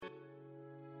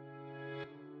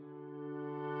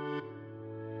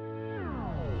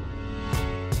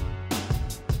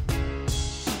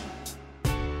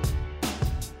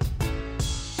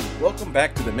Welcome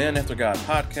back to the Men After God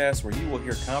podcast, where you will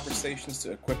hear conversations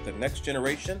to equip the next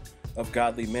generation of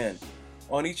godly men.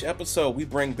 On each episode, we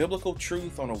bring biblical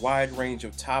truth on a wide range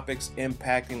of topics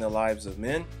impacting the lives of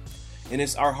men. And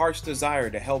it's our heart's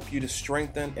desire to help you to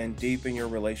strengthen and deepen your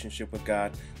relationship with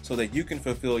God so that you can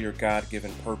fulfill your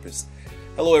God-given purpose.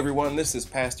 Hello, everyone. This is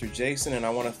Pastor Jason, and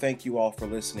I want to thank you all for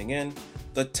listening in.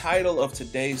 The title of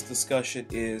today's discussion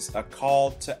is A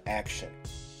Call to Action.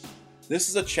 This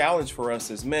is a challenge for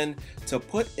us as men to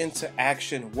put into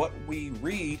action what we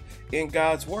read in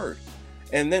God's Word.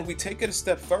 And then we take it a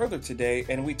step further today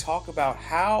and we talk about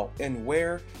how and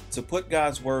where to put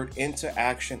God's Word into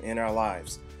action in our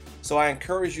lives. So I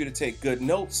encourage you to take good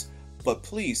notes, but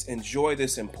please enjoy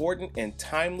this important and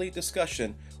timely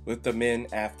discussion with the Men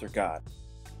After God.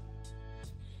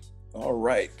 All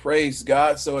right, praise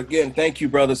God. So again, thank you,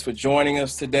 brothers, for joining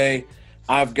us today.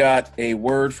 I've got a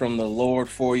word from the Lord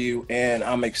for you, and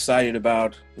I'm excited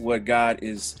about what God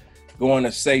is going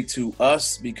to say to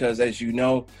us because, as you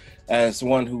know, as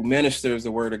one who ministers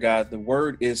the word of God, the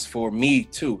word is for me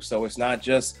too. So it's not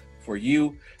just for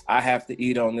you. I have to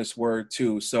eat on this word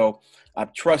too. So I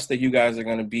trust that you guys are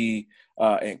going to be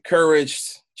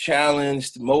encouraged,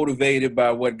 challenged, motivated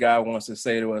by what God wants to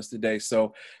say to us today.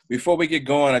 So before we get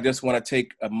going, I just want to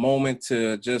take a moment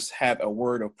to just have a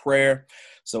word of prayer.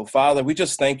 So, Father, we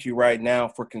just thank you right now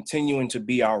for continuing to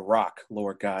be our rock,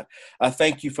 Lord God. I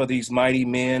thank you for these mighty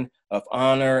men of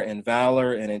honor and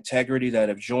valor and integrity that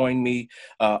have joined me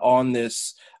on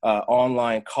this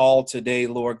online call today,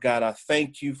 Lord God. I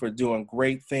thank you for doing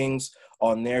great things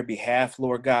on their behalf,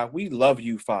 Lord God. We love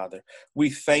you, Father. We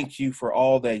thank you for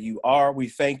all that you are. We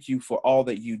thank you for all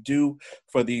that you do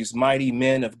for these mighty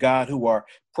men of God who are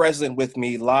present with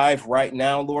me live right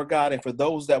now, Lord God, and for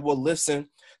those that will listen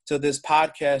to this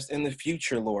podcast in the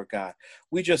future, Lord God.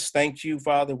 We just thank you,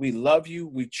 Father. We love you.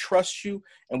 We trust you.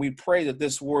 And we pray that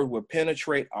this word will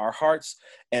penetrate our hearts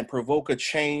and provoke a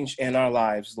change in our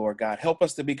lives, Lord God. Help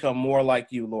us to become more like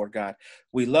you, Lord God.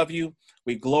 We love you.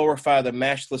 We glorify the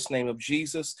matchless name of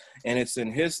Jesus. And it's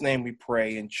in his name we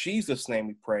pray. In Jesus' name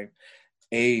we pray.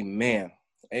 Amen.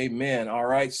 Amen. All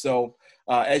right. So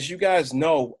as you guys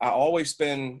know, I always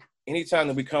spend any time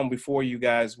that we come before you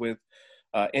guys with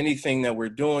anything that we're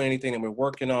doing, anything that we're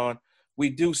working on, we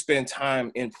do spend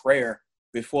time in prayer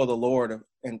before the Lord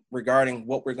and regarding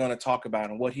what we're going to talk about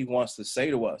and what he wants to say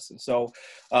to us. And so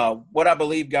what I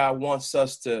believe God wants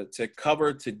us to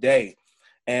cover today,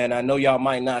 and I know y'all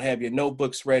might not have your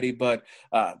notebooks ready, but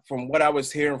from what I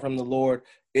was hearing from the Lord,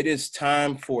 it is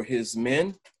time for his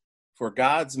men, for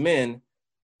God's men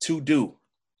to do,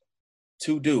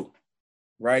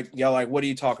 right? Y'all like, what are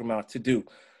you talking about? To do.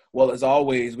 Well, as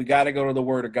always, we got to go to the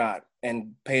word of God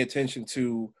and pay attention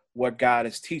to what God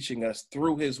is teaching us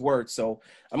through his word. So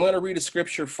I'm going to read a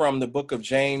scripture from the book of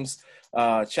James,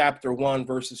 chapter 1,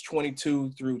 verses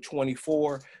 22 through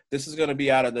 24. This is going to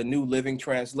be out of the New Living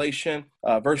Translation.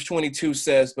 Verse 22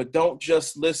 says, "But don't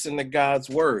just listen to God's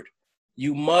word.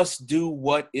 You must do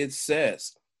what it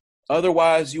says.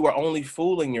 Otherwise, you are only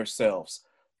fooling yourselves.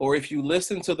 Or if you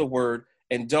listen to the word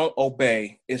and don't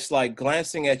obey, it's like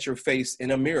glancing at your face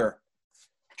in a mirror."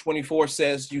 24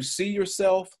 says, "You see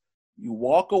yourself, you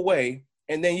walk away,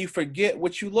 and then you forget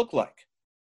what you look like.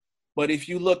 But if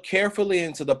you look carefully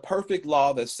into the perfect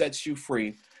law that sets you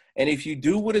free, and if you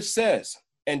do what it says,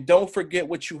 and don't forget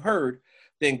what you heard,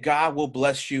 then God will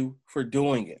bless you for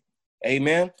doing it."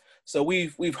 Amen. So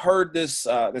we've heard this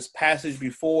passage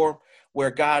before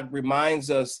where God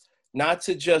reminds us not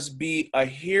to just be a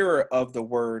hearer of the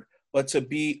word, but to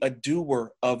be a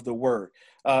doer of the word.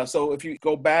 So if you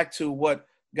go back to what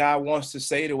God wants to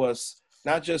say to us,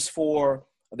 not just for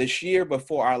this year, but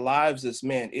for our lives as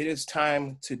men, it is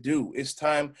time to do. It's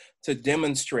time to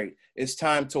demonstrate. It's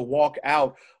time to walk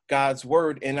out God's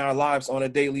word in our lives on a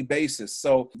daily basis.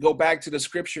 So go back to the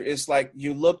scripture. It's like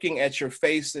you're looking at your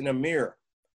face in a mirror.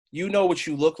 You know what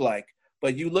you look like,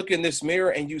 but you look in this mirror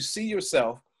and you see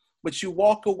yourself, but you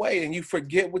walk away and you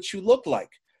forget what you look like.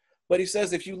 But he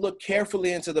says, if you look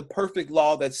carefully into the perfect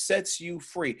law that sets you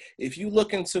free, if you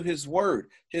look into his word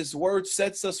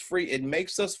sets us free. It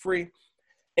makes us free.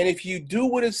 And if you do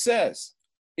what it says,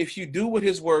 if you do what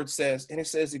his word says, and it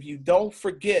says, if you don't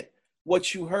forget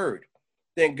what you heard,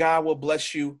 then God will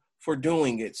bless you for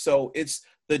doing it. So it's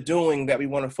the doing that we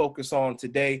want to focus on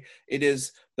today. It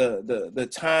is the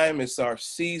time, it's our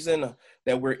season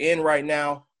that we're in right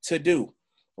now to do,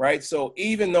 right? So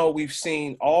even though we've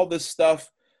seen all this stuff,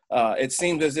 it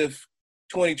seems as if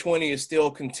 2020 is still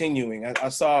continuing. I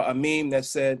saw a meme that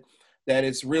said that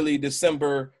it's really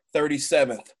December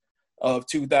 37th of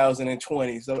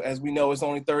 2020. So as we know, it's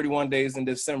only 31 days in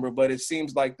December, but it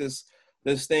seems like this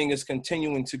this thing is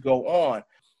continuing to go on.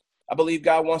 I believe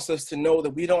God wants us to know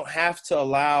that we don't have to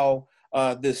allow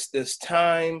this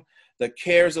time, the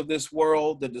cares of this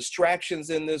world, the distractions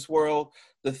in this world,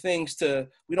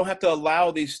 we don't have to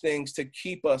allow these things to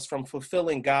keep us from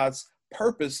fulfilling God's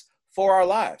purpose for our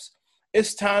lives.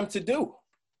 It's time to do.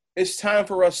 It's time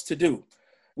for us to do.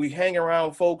 We hang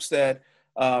around folks that,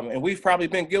 and we've probably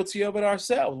been guilty of it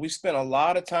ourselves. We spend a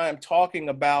lot of time talking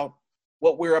about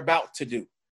what we're about to do,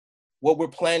 what we're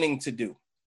planning to do,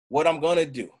 what I'm going to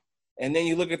do. And then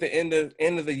you look at the end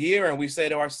of the year and we say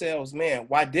to ourselves, man,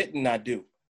 why didn't I do?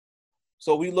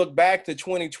 So we look back to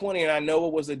 2020, and I know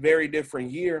it was a very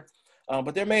different year,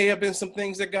 but there may have been some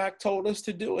things that God told us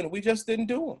to do, and we just didn't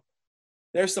do them.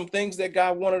 There's some things that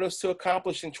God wanted us to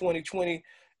accomplish in 2020,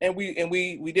 and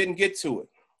we didn't get to it,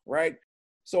 right?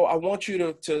 So I want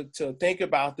you to think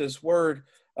about this word,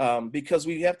 because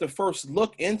we have to first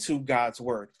look into God's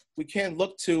word. We can't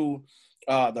look to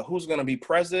who's going to be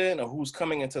president, or who's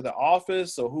coming into the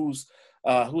office, or who's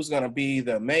going to be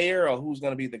the mayor, or who's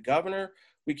going to be the governor.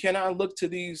 We cannot look to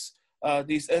these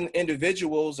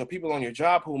individuals or people on your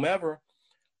job, whomever.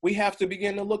 We have to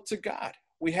begin to look to God.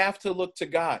 We have to look to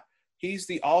God. He's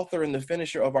the author and the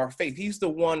finisher of our faith. He's the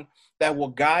one that will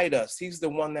guide us. He's the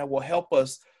one that will help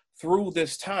us through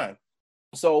this time.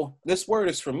 So this word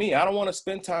is for me. I don't want to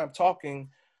spend time talking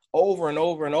over and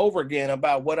over and over again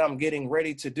about what I'm getting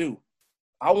ready to do.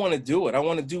 I want to do it. I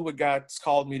want to do what God's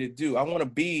called me to do. I want to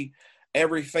be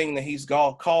everything that he's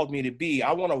called me to be.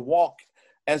 I want to walk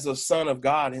as a son of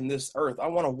God in this earth. I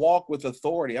want to walk with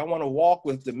authority. I want to walk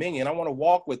with dominion. I want to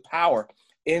walk with power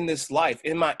in this life,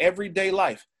 in my everyday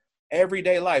life.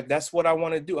 That's what I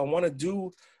want to do. I want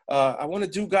to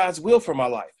do God's will for my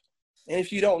life. And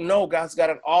if you don't know, God's got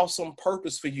an awesome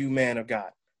purpose for you, man of God.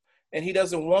 And he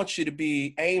doesn't want you to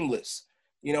be aimless.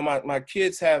 You know, my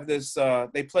kids have this,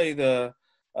 they play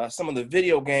some of the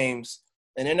video games,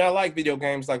 and they're not like video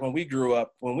games like when we grew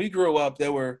up. When we grew up,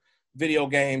 there were video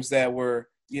games that were,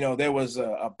 there was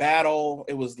a battle.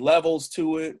 It was levels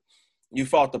to it. You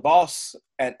fought the boss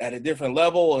at a different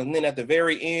level. And then at the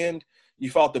very end, you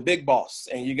fought the big boss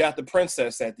and you got the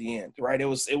princess at the end, right? It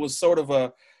was sort of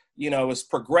it was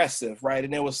progressive, right?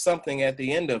 And there was something at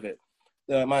the end of it.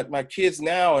 My kids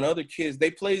now and other kids, they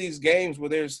play these games where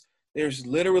there's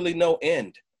literally no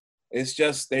end.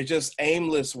 They're just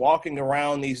aimless, walking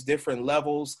around these different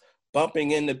levels,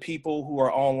 bumping into people who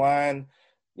are online.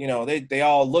 They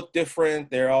all look different.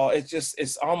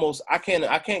 It's almost, I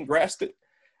can't grasp it.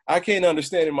 I can't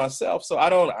understand it myself. So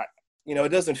it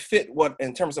doesn't fit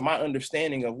in terms of my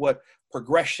understanding of what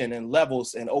progression and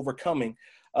levels and overcoming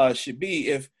should be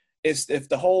if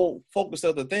the whole focus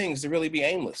of the thing is to really be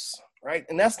aimless, right?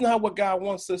 And that's not what God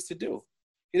wants us to do.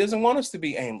 He doesn't want us to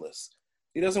be aimless.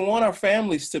 He doesn't want our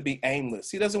families to be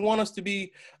aimless. He doesn't want us to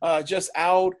be just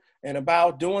out and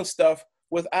about doing stuff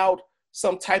without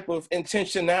some type of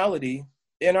intentionality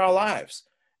in our lives.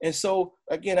 And so,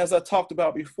 again, as I talked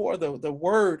about before, the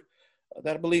word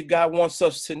that I believe God wants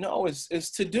us to know is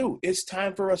to do. It's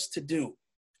time for us to do,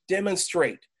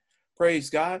 demonstrate. Praise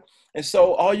God. And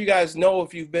so all you guys know,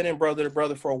 if you've been in Brother to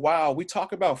Brother for a while, we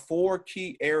talk about 4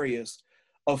 key areas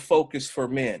of focus for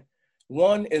men.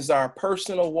 1 is our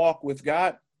personal walk with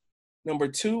God. Number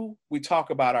 2, we talk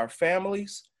about our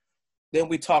families. Then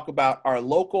we talk about our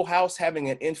local house, having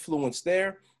an influence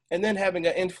there, and then having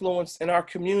an influence in our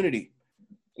community.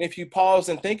 And if you pause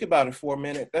and think about it for a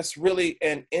minute, that's really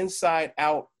an inside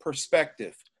out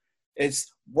perspective.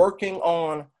 It's working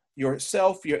on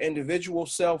yourself, your individual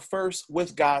self first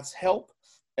with God's help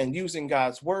and using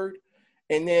God's word.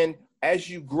 And then as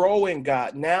you grow in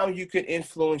God, now you can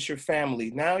influence your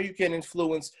family. Now you can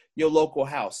influence your local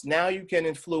house. Now you can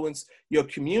influence your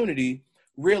community,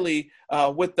 really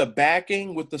with the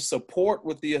backing, with the support,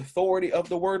 with the authority of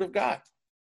the word of God.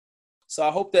 So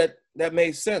I hope that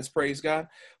made sense, praise God.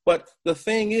 But the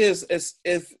thing is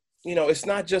it's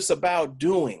not just about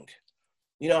doing.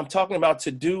 I'm talking about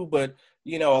to do, but,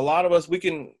 a lot of us, we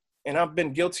can, and I've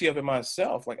been guilty of it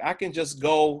myself. Like I can just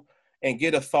go and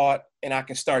get a thought and I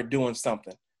can start doing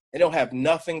something. It don't have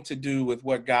nothing to do with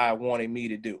what God wanted me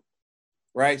to do,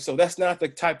 right? So that's not the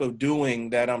type of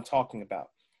doing that I'm talking about.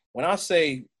 When I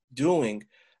say doing,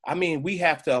 I mean, we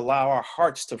have to allow our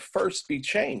hearts to first be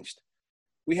changed.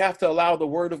 We have to allow the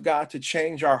word of God to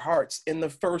change our hearts in the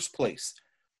first place.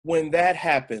 When that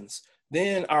happens,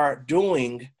 then our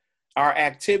doing, our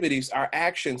activities, our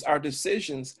actions, our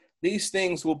decisions, these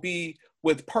things will be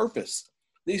with purpose.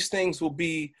 These things will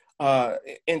be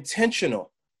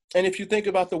intentional. And if you think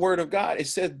about the word of God, it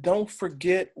says, don't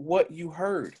forget what you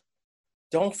heard.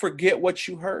 Don't forget what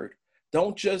you heard.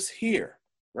 Don't just hear.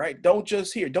 right? Don't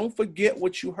just hear. Don't forget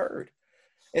what you heard.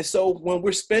 And so when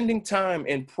we're spending time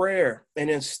in prayer and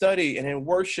in study and in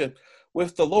worship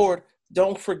with the Lord,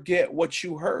 don't forget what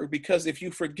you heard, because if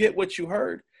you forget what you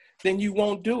heard, then you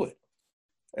won't do it.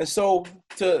 And so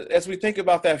as we think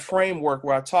about that framework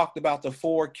where I talked about the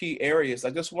 4 key areas, I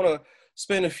just want to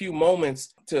spend a few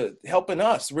moments to helping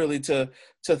us really to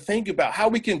think about how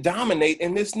we can dominate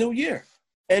in this new year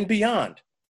and beyond.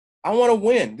 I want to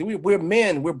win. We're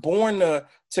men. We're born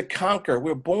to conquer.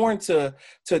 We're born to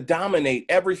dominate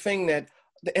everything that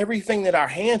our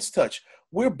hands touch.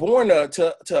 We're born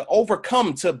to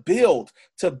overcome, to build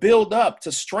up,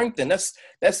 to strengthen.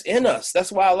 That's in us.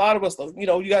 That's why a lot of us,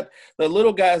 you got the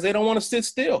little guys. They don't want to sit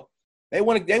still. They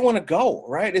want to go,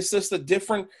 right? It's just a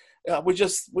different.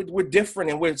 We're different,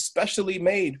 and we're specially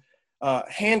made,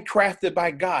 handcrafted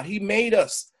by God. He made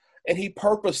us, and He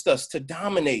purposed us to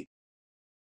dominate.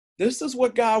 This is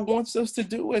what God wants us to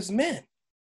do as men.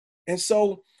 And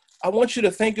so I want you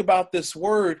to think about this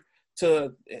word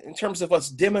in terms of us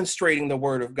demonstrating the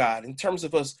word of God, in terms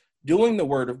of us doing the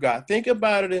word of God. Think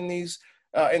about it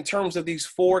in terms of these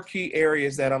 4 key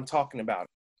areas that I'm talking about.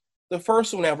 The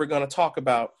first one that we're going to talk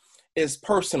about is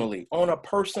personally, on a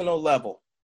personal level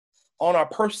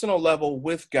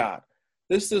with God.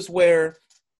 This is where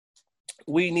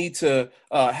we need to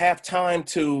have time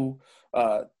to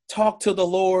talk to the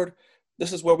Lord.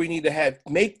 This is where we need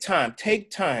to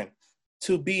take time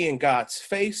to be in God's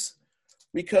face,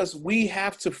 because we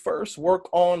have to first work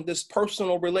on this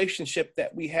personal relationship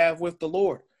that we have with the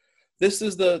Lord. This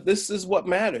is what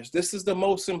matters. This is the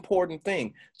most important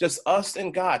thing. Just us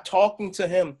and God, talking to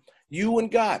Him. You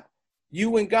and God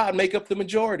make up the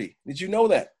majority. Did you know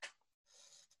that?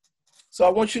 So I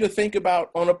want you to think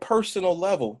about, on a personal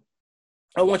level,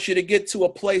 I want you to get to a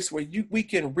place where we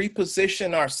can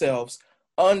reposition ourselves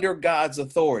under God's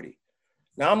authority.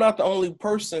 Now, I'm not the only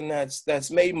person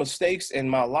that's made mistakes in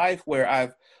my life where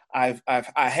I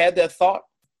had that thought,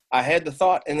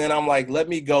 and then I'm like, let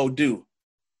me go do.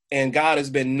 And God has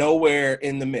been nowhere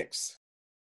in the mix.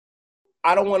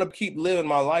 I don't want to keep living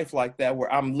my life like that,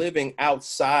 where I'm living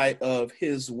outside of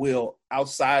His will,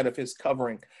 outside of His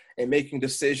covering, and making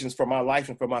decisions for my life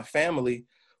and for my family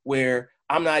where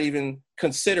I'm not even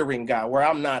considering God, where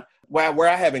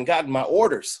I haven't gotten my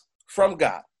orders from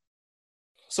God.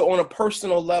 So on a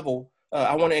personal level,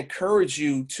 I want to encourage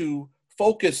you to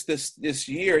focus this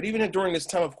year, and even during this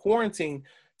time of quarantine,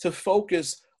 to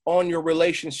focus on your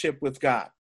relationship with God.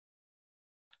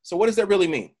 So what does that really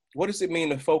mean? What does it mean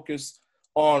to focus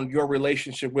on your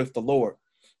relationship with the Lord?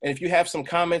 And if you have some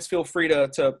comments, feel free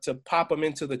to pop them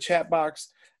into the chat box.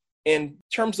 In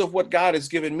terms of what God has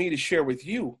given me to share with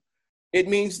you, it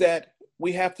means that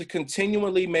we have to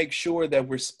continually make sure that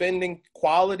we're spending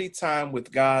quality time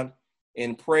with God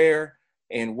in prayer,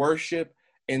 in worship,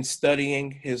 in studying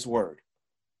His word.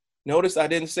 Notice I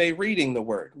didn't say reading the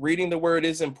word. Reading the word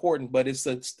is important, but it's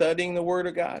studying the word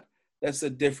of God. That's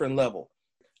a different level.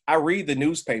 I read the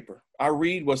newspaper. I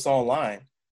read what's online,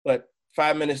 but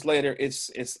 5 minutes later,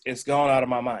 it's gone out of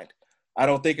my mind. I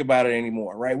don't think about it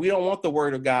anymore, right? We don't want the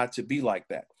word of God to be like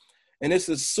that. And this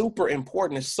is super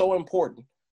important. It's so important,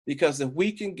 because if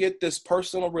we can get this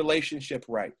personal relationship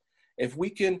right, if we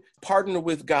can partner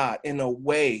with God in a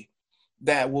way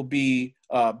that will be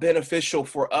beneficial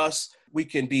for us, we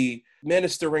can be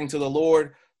ministering to the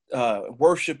Lord,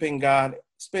 worshiping God,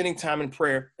 spending time in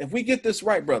prayer. If we get this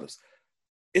right, brothers,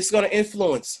 it's going to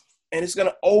influence and it's going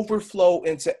to overflow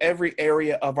into every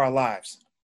area of our lives.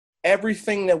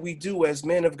 Everything that we do as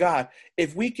men of God,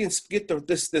 if we can get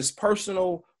this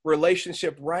personal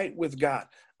relationship right with God,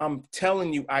 I'm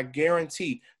telling you, I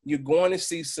guarantee you're going to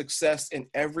see success in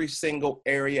every single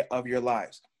area of your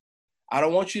lives. I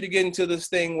don't want you to get into this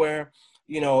thing where,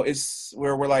 it's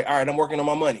where we're like, all right, I'm working on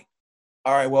my money.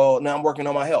 All right, well, now I'm working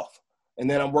on my health. And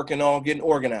then I'm working on getting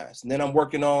organized. And then I'm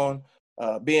working on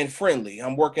being friendly.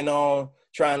 I'm working on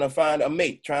trying to find a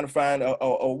mate, trying to find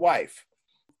a wife.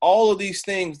 All of these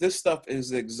things, this stuff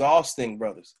is exhausting,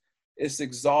 brothers. It's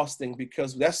exhausting,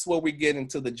 because that's where we get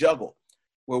into the juggle,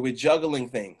 where we're juggling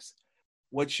things.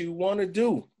 What you want to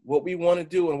do, what we want to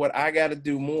do, and what I got to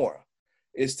do more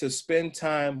is to spend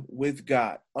time with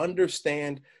God,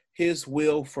 understand His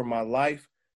will for my life.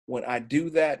 When I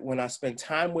do that, when I spend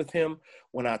time with Him,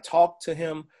 when I talk to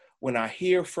Him, when I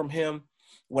hear from Him,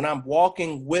 when I'm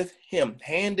walking with Him,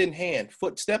 hand in hand,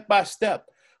 step by step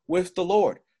with the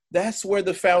Lord, that's where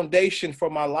the foundation for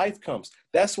my life comes.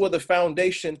 That's where the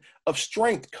foundation of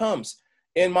strength comes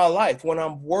in my life, when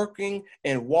I'm working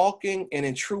and walking and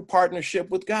in true partnership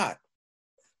with God.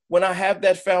 When I have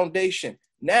that foundation,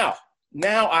 now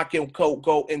I can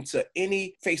go into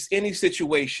face any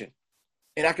situation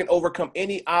and I can overcome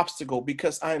any obstacle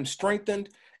because I am strengthened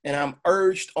and I'm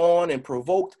urged on and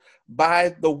provoked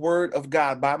by the word of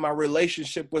God, by my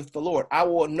relationship with the Lord. I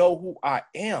will know who I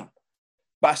am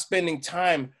by spending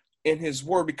time in his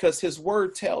word, because his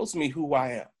word tells me who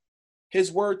I am.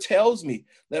 His word tells me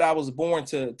that I was born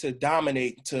to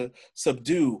dominate, to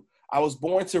subdue. I was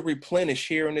born to replenish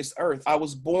here on this earth. I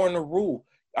was born to rule.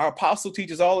 Our apostle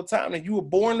teaches all the time that you were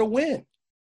born to win.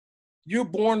 You're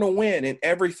born to win in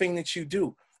everything that you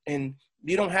do. And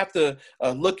you don't have to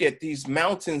look at these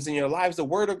mountains in your lives. The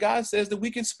word of God says that we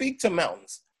can speak to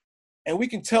mountains and we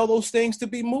can tell those things to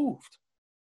be moved.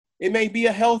 It may be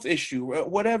a health issue,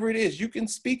 whatever it is, you can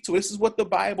speak to it. This is what the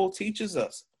Bible teaches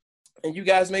us. And you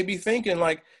guys may be thinking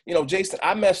like, Jason,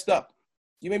 I messed up.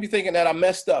 You may be thinking that I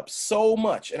messed up so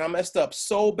much and I messed up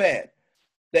so bad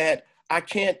that I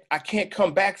can't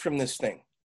come back from this thing.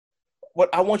 What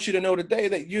I want you to know today,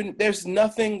 that there's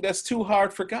nothing that's too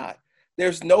hard for God.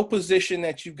 There's no position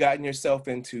that you've gotten yourself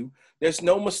into. There's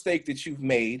no mistake that you've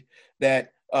made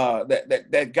that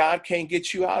God can't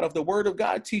get you out of. The word of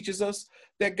God teaches us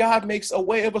that God makes a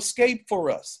way of escape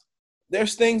for us.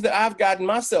 There's things that I've gotten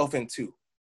myself into,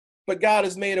 but God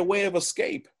has made a way of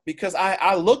escape because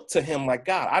I look to him like,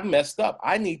 God, I messed up.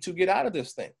 I need to get out of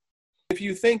this thing. If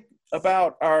you think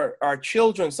about our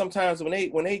children, sometimes when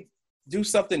they do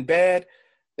something bad,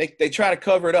 they try to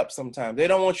cover it up sometimes. They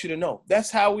don't want you to know.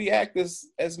 That's how we act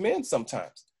as men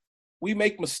sometimes. We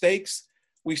make mistakes.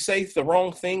 We say the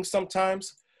wrong things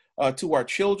sometimes to our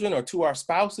children or to our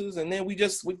spouses, and then we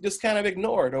just kind of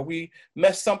ignore it, or we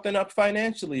mess something up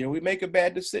financially, or we make a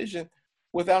bad decision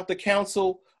without the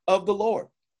counsel of the Lord.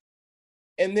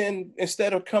 And then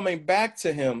instead of coming back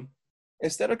to him,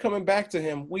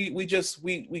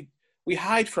 we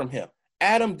hide from him.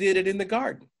 Adam did it in the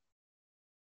garden.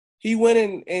 He went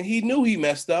in and he knew he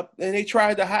messed up, and they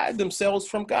tried to hide themselves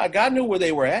from God. God knew where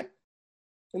they were at.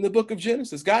 In the book of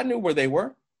Genesis, God knew where they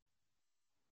were.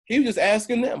 He was just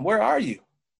asking them, where are you?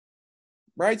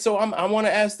 Right? So I want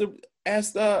to ask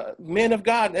the men of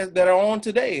God that are on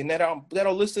today and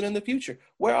that'll listen in the future,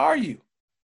 where are you?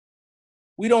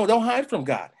 We don't hide from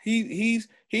God. He's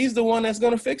the one that's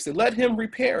going to fix it. Let him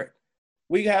repair it.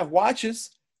 We have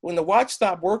watches. When the watch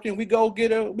stopped working, we go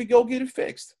get it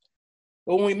fixed.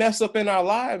 But when we mess up in our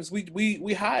lives,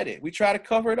 we hide it. We try to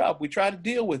cover it up. We try to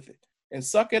deal with it and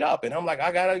suck it up. And I'm like,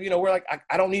 we're like,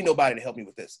 I don't need nobody to help me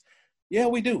with this. Yeah,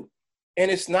 we do.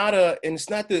 And it's not a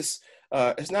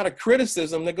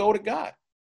criticism to go to God.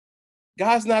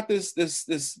 God's not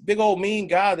this big old mean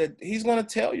God that he's going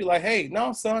to tell you like, hey,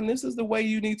 no, son, this is the way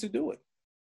you need to do it.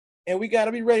 And we got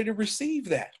to be ready to receive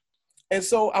that. And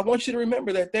so I want you to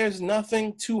remember that there's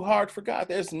nothing too hard for God.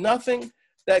 There's nothing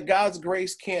that God's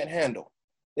grace can't handle.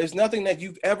 There's nothing that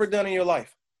you've ever done in your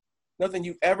life. Nothing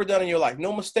you've ever done in your life.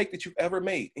 No mistake that you've ever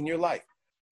made in your life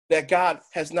that God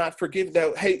has not forgiven,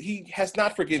 that he has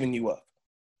not forgiven you of.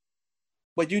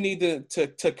 But you need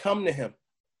to come to him.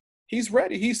 He's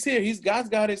ready. He's here. God's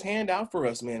got his hand out for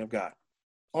us, man of God,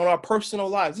 on our personal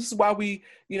lives. This is why we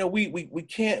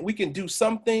can do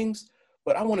some things,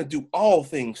 but I want to do all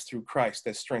things through Christ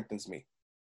that strengthens me.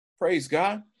 Praise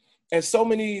God. And so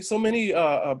many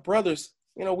brothers,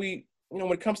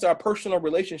 when it comes to our personal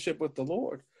relationship with the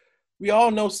Lord, we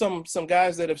all know some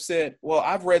guys that have said, well,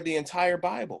 I've read the entire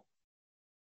Bible.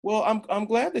 Well, I'm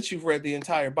glad that you've read the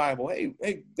entire Bible.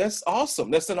 Hey, that's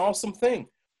awesome. That's an awesome thing.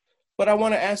 But I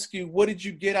want to ask you, what did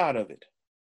you get out of it?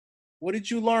 What did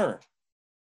you learn?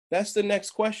 That's the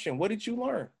next question. What did you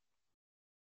learn?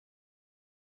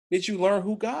 Did you learn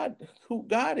who God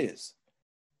is?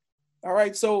 All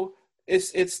right. So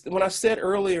it's when I said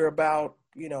earlier about,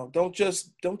 don't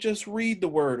just read the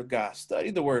word of God,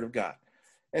 study the word of God.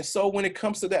 And so when it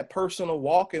comes to that personal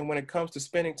walk and when it comes to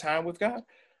spending time with God,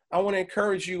 I want to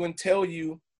encourage you and tell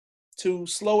you to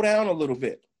slow down a little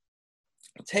bit.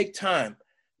 Take time,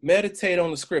 meditate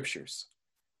on the scriptures.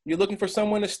 You're looking for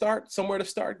somewhere to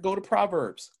start, go to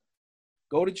Proverbs,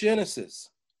 go to Genesis.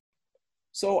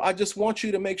 So I just want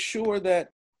you to make sure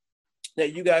that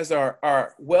you guys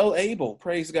are well able,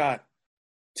 praise God,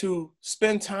 to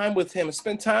spend time with him and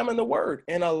spend time in the word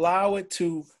and allow it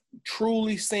to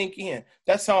truly sink in.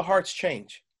 That's how hearts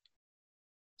change.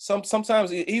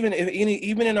 Sometimes even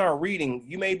in our reading,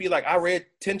 you may be like, I read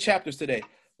 10 chapters today.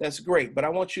 That's great. But I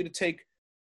want you to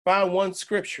find one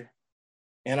scripture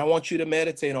and I want you to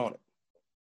meditate on it.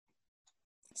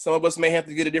 Some of us may have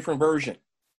to get a different version,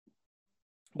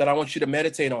 but I want you to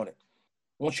meditate on it.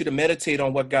 I want you to meditate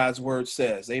on what God's word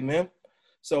says. Amen.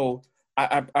 So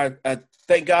I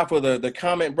thank God for the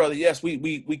comment, brother. Yes, we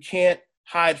can't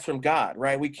hide from God,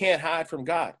 right? We can't hide from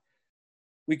God.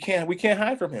 We can't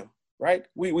hide from him. right?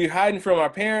 We're hiding from our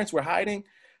parents. We're hiding.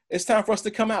 It's time for us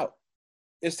to come out.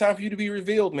 It's time for you to be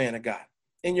revealed, man of God,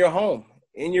 in your home,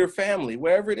 in your family,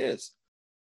 wherever it is.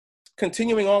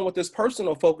 Continuing on with this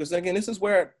personal focus, again, this is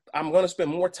where I'm going to spend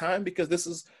more time because this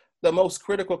is the most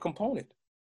critical component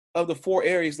of the 4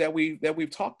 areas that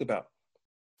we've talked about.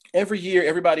 Every year,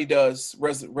 everybody does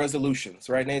resolutions,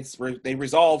 right? And they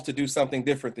resolve to do something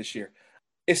different this year.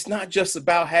 It's not just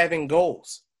about having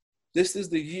goals. This is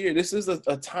the year. This is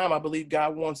a time I believe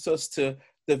God wants us to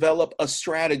develop a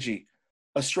strategy.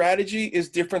 A strategy is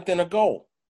different than a goal.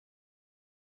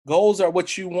 Goals are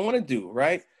what you want to do,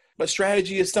 right? But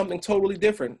strategy is something totally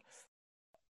different.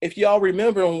 If y'all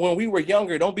remember when we were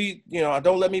younger, don't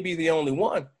let me be the only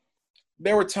one.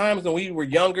 There were times when we were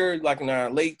younger, like in our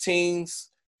late teens,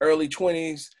 early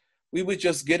 20s, we would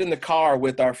just get in the car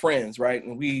with our friends, right?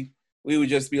 And we would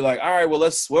just be like, all right, well,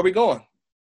 where are we going?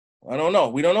 I don't know.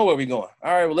 We don't know where we're going.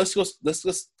 All right, well, let's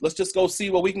just go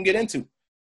see what we can get into.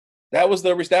 That was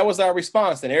our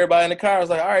response. And everybody in the car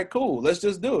was like, all right, cool. Let's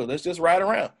just do it. Let's just ride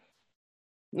around.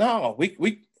 No,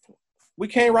 we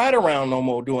can't ride around no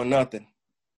more doing nothing.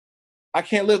 I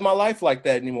can't live my life like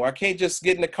that anymore. I can't just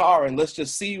get in the car and let's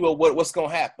just see what's going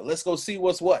to happen. Let's go see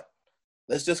what's what.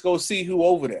 Let's just go see who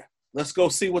over there. Let's go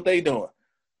see what they doing.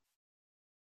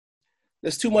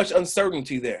 There's too much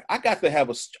uncertainty there. I have to have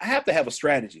a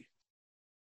strategy.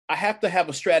 I have to have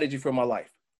a strategy for my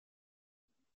life.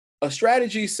 A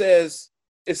strategy says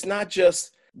it's not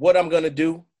just what I'm going to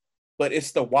do, but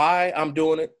it's the why I'm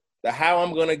doing it, the how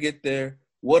I'm going to get there,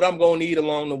 what I'm going to need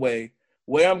along the way,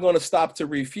 where I'm going to stop to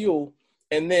refuel,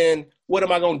 and then what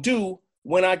am I going to do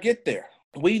when I get there?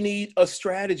 We need a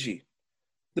strategy.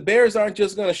 The Bears aren't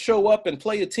just going to show up and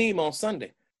play a team on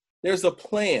Sunday. There's a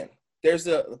plan. There's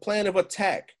a plan of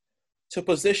attack to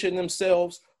position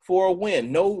themselves for a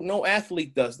win. No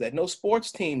athlete does that. No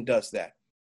sports team does that.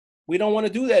 We don't want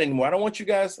to do that anymore. I don't want you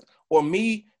guys or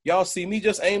me, y'all see me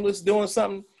just aimless doing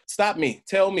something. Stop me.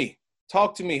 Tell me.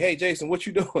 Talk to me. Hey, Jason, what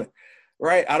you doing?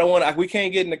 Right? We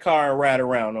can't get in the car and ride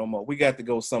around no more. We got to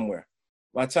go somewhere.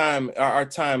 Our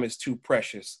time is too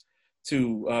precious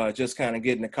to just kind of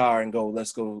get in the car and go,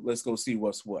 let's go see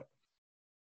what's what.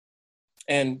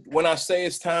 And when I say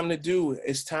it's time to do,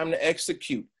 it's time to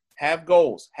execute, have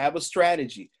goals, have a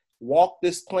strategy, walk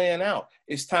this plan out.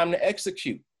 It's time to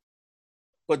execute.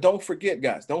 But don't forget,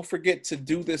 guys, don't forget to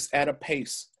do this at a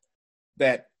pace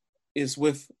that is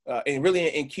and really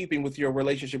in keeping with your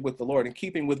relationship with the Lord, in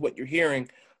keeping with what you're hearing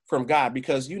from God,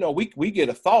 because, we get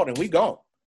a thought and we gone.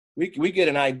 We get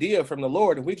an idea from the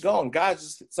Lord and we gone. God,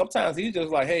 sometimes he's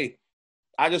just like, hey,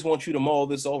 I just want you to mull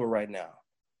this over right now.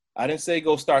 I didn't say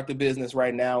go start the business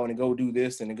right now and go do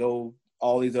this and go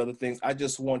all these other things. I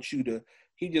just want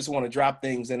he just want to drop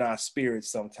things in our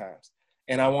spirits sometimes.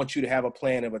 And I want you to have a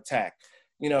plan of attack.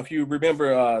 If you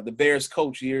remember the Bears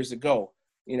coach years ago,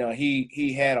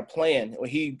 he had a plan.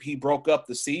 He broke up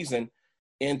the season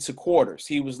into quarters.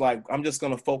 He was like, I'm just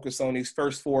going to focus on these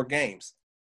first 4 games.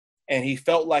 And he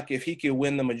felt like if he could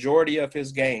win the majority of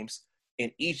his games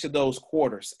in each of those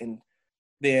quarters, and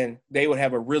then they would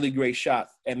have a really great shot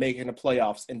at making the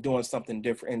playoffs and doing something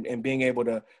different and being able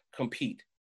to compete.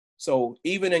 So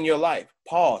even in your life,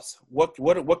 pause.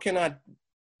 What can I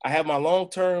have my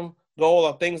long-term goal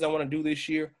of things I want to do this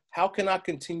year. How can I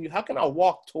continue? How can I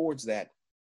walk towards that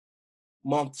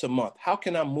month to month? How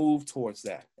can I move towards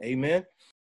that? Amen.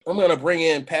 I'm going to bring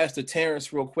in Pastor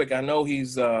Terrence real quick. I know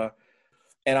he's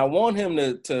and I want him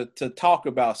to talk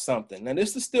about something. And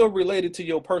this is still related to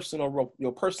your personal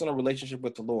relationship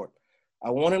with the Lord. I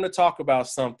want him to talk about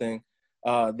something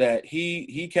that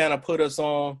he kind of put us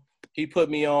on. He put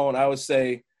me on, I would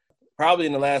say, probably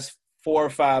in the last 4 or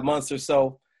 5 months or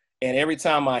so. And every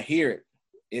time I hear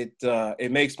it,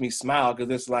 it makes me smile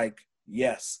because it's like,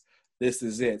 yes, this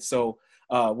is it. So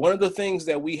one of the things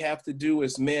that we have to do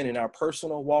as men in our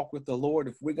personal walk with the Lord,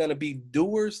 if we're going to be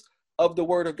doers of the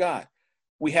word of God,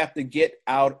 we have to get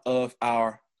out of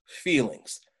our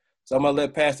feelings. So I'm going to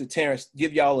let Pastor Terrence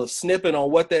give y'all a snippet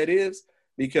on what that is,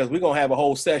 because we're going to have a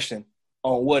whole session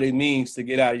on what it means to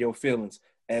get out of your feelings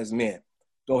as men.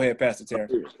 Go ahead, Pastor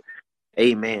Terrence.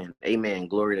 Amen. Amen.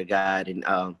 Glory to God. And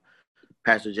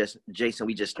Pastor Jason,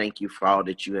 we just thank you for all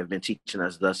that you have been teaching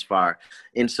us thus far.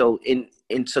 And so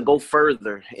to go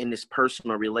further in this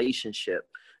personal relationship,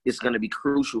 it's going to be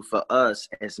crucial for us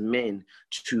as men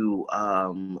to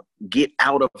get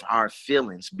out of our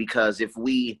feelings, because if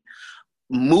we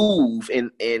move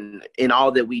in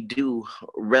all that we do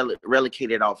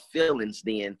relocated our feelings,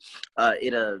 then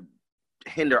it'll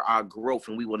hinder our growth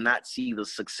and we will not see the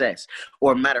success.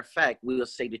 Or matter of fact, we'll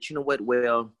say that, you know what,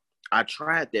 well, I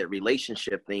tried that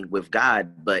relationship thing with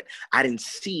God, but I didn't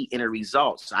see any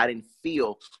results. I didn't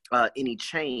feel any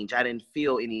change. I didn't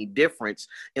feel any difference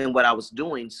in what I was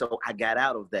doing. So I got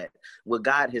out of that. Well,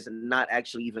 God has not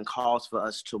actually even caused for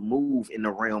us to move in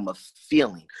the realm of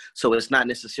feeling. So it's not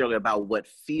necessarily about what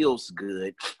feels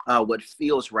good, what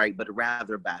feels right, but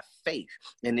rather by faith.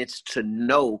 And it's to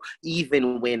know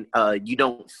even when you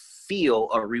don't feel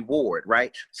a reward,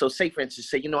 right? So say, for instance,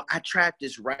 say, I tried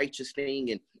this righteous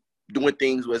thing and doing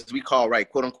things as we call, right,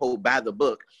 quote unquote, by the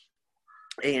book.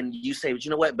 And you say, but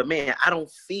you know what? But man, I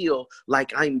don't feel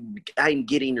like I'm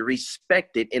getting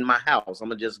respected in my house. I'm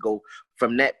gonna just go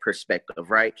from that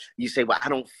perspective, right? You say, well, I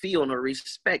don't feel no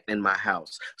respect in my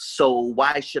house, so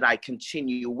why should I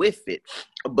continue with it?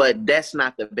 But that's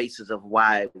not the basis of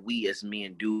why we as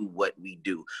men do what we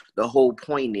do. The whole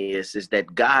point is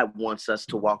that God wants us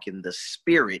to walk in the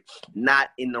spirit, not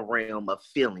in the realm of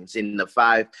feelings, in the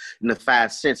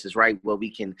five senses, right? Where we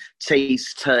can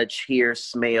taste, touch, hear,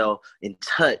 smell, and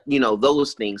touch,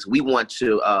 those things. We want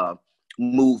to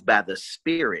move by the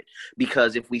spirit,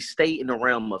 because if we stay in the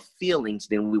realm of feelings,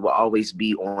 then we will always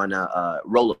be on a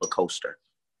roller coaster.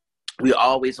 We're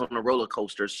always on a roller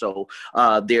coaster. So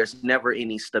there's never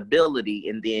any stability.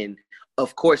 And then,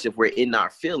 of course, if we're in our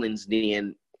feelings,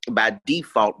 then by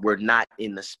default, we're not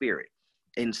in the spirit.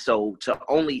 And so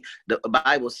the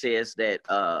Bible says that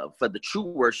for the true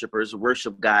worshipers,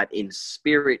 worship God in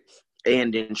spirit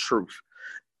and in truth.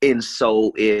 And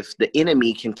so if the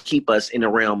enemy can keep us in the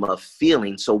realm of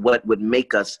feeling, so what would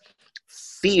make us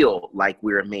feel like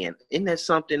we're a man? Isn't that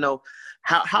something though?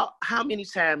 How many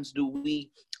times do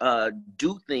we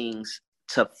do things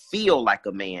to feel like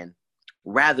a man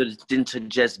rather than to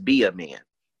just be a man?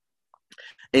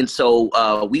 And so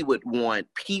we would want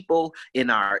people in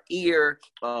our ear.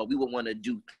 We would want to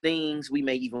do things. We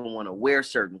may even want to wear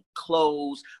certain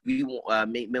clothes. We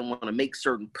may want to make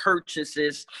certain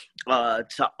purchases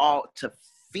to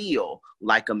feel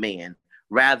like a man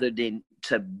rather than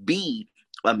to be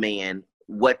a man.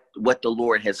 What the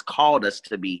Lord has called us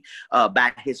to be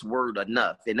by His word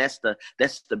enough. And that's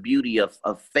the beauty of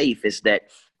faith, is that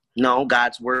no,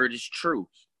 God's word is true.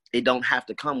 It don't have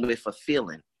to come with a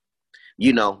feeling.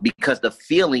 Because the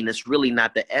feeling is really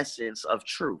not the essence of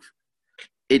truth.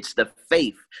 It's the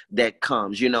faith that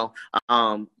comes,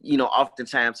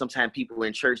 oftentimes, sometimes people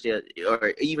in church,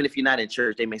 or even if you're not in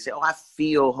church, they may say, oh, I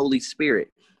feel Holy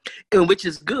Spirit, and which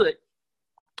is good.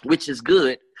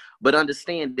 But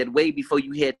understand that way before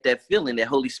you had that feeling, that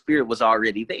Holy Spirit was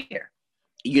already there.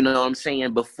 You know what I'm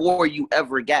saying? Before you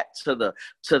ever got to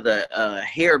the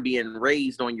hair being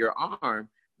raised on your arm,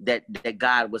 that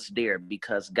God was there,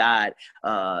 because God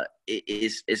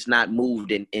is not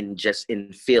moved in just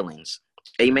in feelings.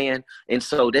 Amen. And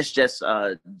so that's just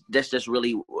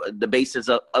really the basis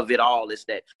of it all, is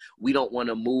that we don't want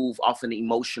to move off an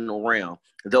emotional realm.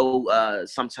 Though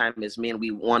sometimes as men,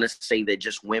 we want to say that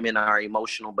just women are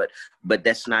emotional, but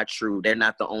that's not true. They're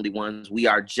not the only ones. We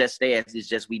are just as, it's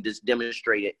just we just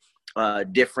demonstrate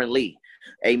it differently.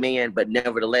 Amen. But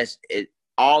nevertheless,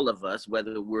 all of us,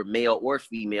 whether we're male or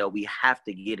female, we have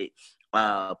to get it,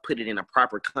 put it in a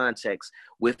proper context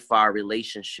with our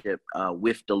relationship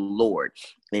with the Lord.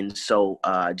 And so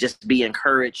just be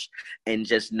encouraged and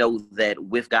just know that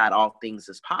with God, all things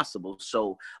is possible.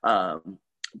 So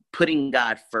putting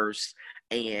God first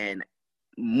and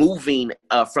moving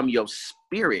from your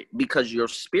spirit, because your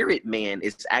spirit man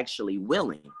is actually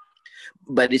willing.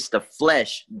 But it's the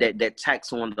flesh that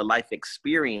tacks on the life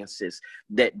experiences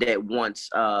that wants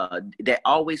that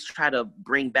always try to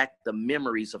bring back the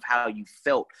memories of how you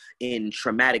felt in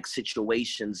traumatic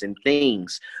situations and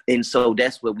things. And so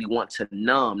that's what we want to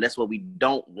numb. That's what we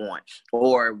don't want.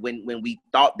 Or when we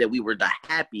thought that we were the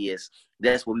happiest,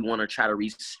 that's what we want to try to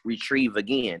retrieve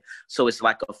again. So it's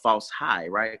like a false high,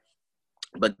 right?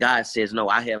 But God says, no,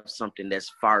 I have something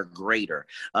that's far greater,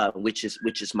 which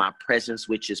is my presence,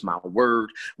 which is my word,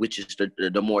 which is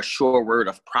the more sure word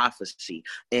of prophecy.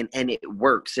 And it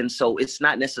works. And so it's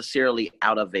not necessarily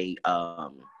out of a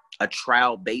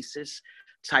trial basis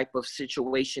type of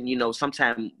situation.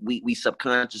 Sometimes we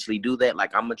subconsciously do that.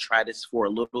 Like, I'm going to try this for a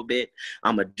little bit.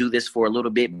 I'm going to do this for a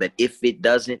little bit. But if it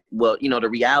doesn't, well, the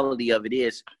reality of it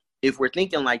is, if we're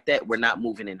thinking like that, we're not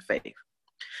moving in faith.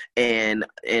 And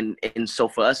so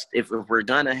for us, if we're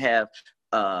gonna have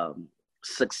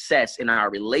success in our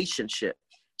relationship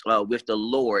with the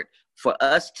Lord, for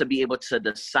us to be able to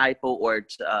disciple, or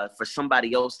for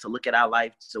somebody else to look at our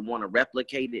life to want to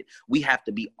replicate it, we have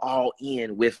to be all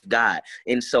in with God.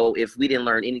 And so if we didn't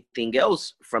learn anything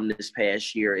else from this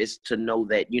past year, is to know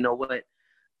that, you know what,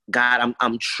 God,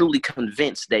 I'm truly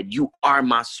convinced that you are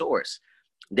my source.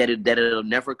 that it'll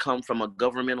never come from a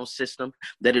governmental system,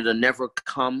 that it'll never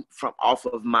come from off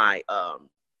of my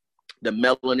the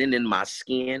melanin in my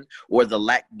skin or the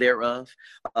lack thereof,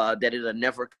 that it'll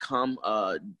never come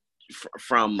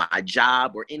from my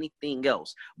job or anything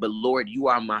else. But Lord, you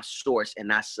are my source,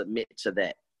 and I submit to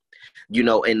that. You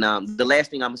know, and the last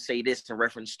thing I'm gonna say this in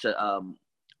reference to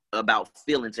about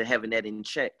feelings and having that in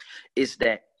check is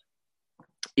that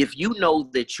if you know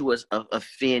that you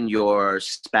offend your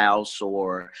spouse,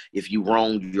 or if you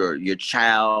wronged your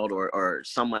child, or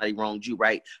somebody wronged you,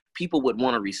 right? People would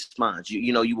want to respond.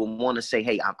 You know, you would want to say,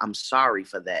 hey, I'm sorry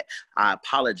for that. I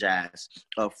apologize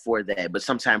for that. But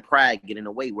sometimes pride get in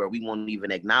the way where we won't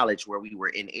even acknowledge where we were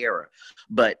in error.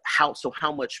 But how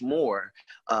much more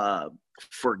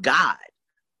for God,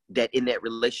 that in that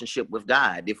relationship with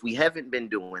God, if we haven't been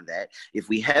doing that, if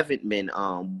we haven't been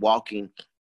walking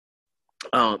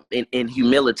in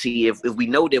humility, if we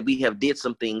know that we have did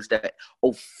some things that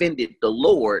offended the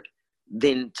Lord,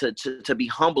 then to be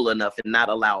humble enough and not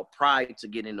allow pride to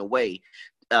get in the way,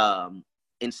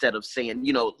 instead of saying,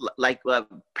 you know, like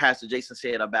Pastor Jason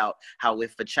said about how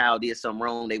if a child did something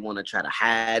wrong, they want to try to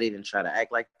hide it and try to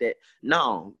act like that.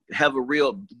 No,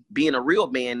 being a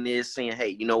real man is saying,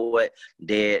 hey, you know what,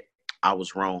 Dad, I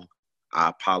was wrong. I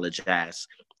apologize.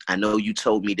 I know you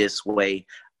told me this way.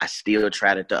 I still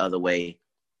tried it the other way.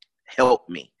 Help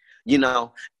me, you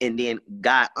know, and then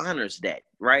God honors that,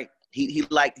 right? He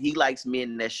likes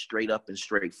men that's straight up and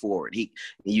straightforward.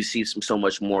 You see so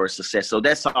much more success. So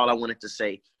that's all I wanted to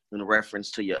say in reference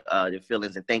to your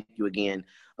feelings. And thank you again,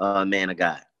 man of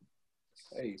God.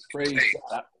 Hey, praise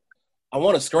God. I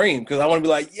want to scream because I want to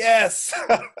be like, yes,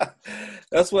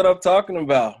 that's what I'm talking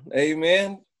about.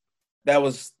 Amen. That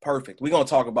was perfect. We're going to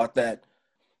talk about that.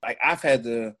 Like, I've had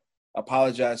to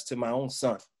apologize to my own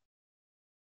son.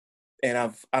 And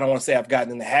I don't want to say I've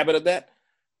gotten in the habit of that,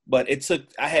 but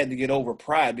I had to get over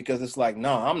pride, because it's like,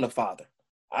 no, I'm the father.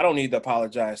 I don't need to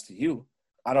apologize to you.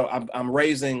 I'm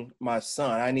raising my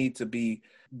son. I need to be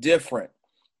different.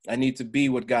 I need to be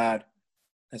what God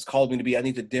has called me to be. I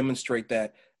need to demonstrate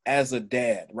that as a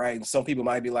dad, right? And some people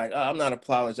might be like, oh, I'm not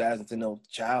apologizing to no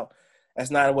child.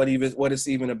 That's not what it's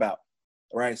even about,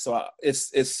 right? So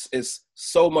it's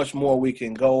so much more we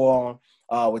can go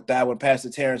on with that one. Pastor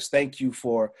Terrence, thank you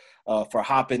for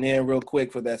hopping in real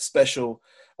quick for that special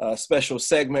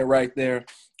segment right there.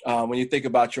 When you think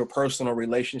about your personal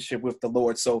relationship with the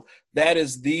Lord. So that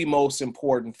is the most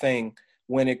important thing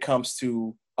when it comes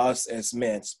to us as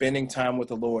men, spending time with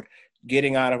the Lord,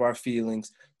 getting out of our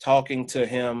feelings, talking to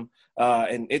him.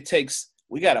 And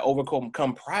we got to overcome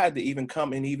pride to even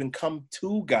come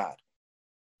to God.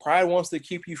 Pride wants to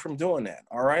keep you from doing that.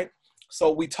 All right.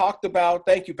 So we talked about,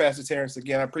 thank you, Pastor Terrence,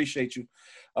 again, I appreciate you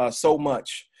so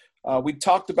much. We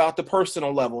talked about the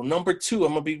personal level. Number 2,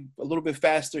 I'm going to be a little bit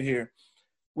faster here.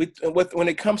 When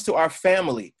it comes to our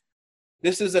family,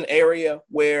 this is an area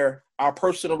where our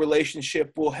personal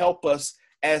relationship will help us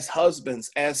as husbands,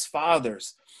 as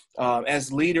fathers,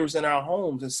 as leaders in our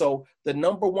homes. And so the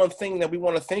number one thing that we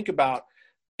want to think about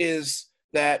is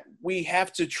that we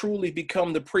have to truly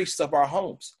become the priests of our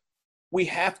homes. We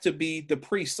have to be the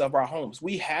priests of our homes.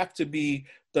 We have to be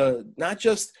not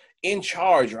just in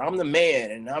charge, or I'm the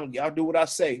man and y'all do what I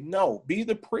say. No, be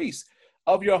the priest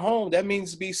of your home. That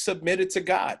means be submitted to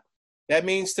God. That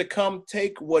means to come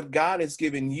take what God has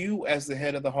given you as the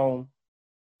head of the home,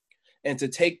 and to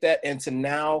take that and to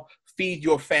now feed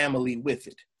your family with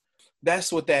it.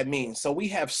 That's what that means. So we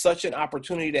have such an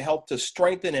opportunity to help to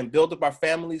strengthen and build up our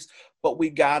families, but we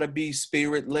got to be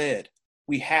spirit-led.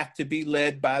 We have to be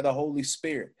led by the Holy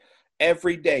Spirit.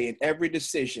 Every day in every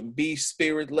decision, be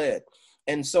spirit-led.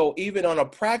 And so even on a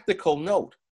practical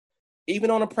note,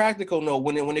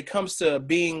 when it comes to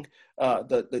being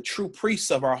the true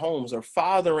priests of our homes, or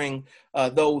fathering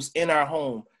those in our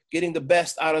home, getting the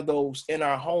best out of those in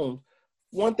our home,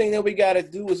 one thing that we got to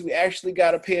do is we actually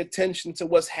got to pay attention to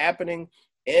what's happening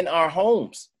in our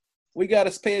homes. We got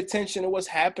to pay attention to what's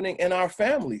happening in our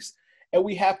families, and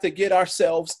we have to get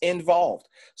ourselves involved.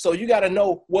 So you got to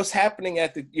know what's happening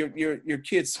at your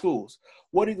kids' schools.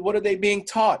 What are they being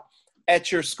taught at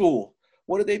your school?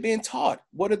 What are they being taught?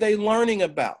 What are they learning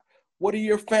about? What are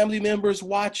your family members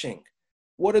watching?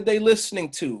 What are they listening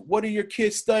to? What are your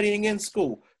kids studying in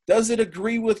school? Does it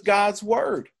agree with God's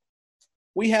word?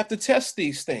 We have to test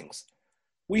these things.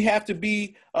 We got to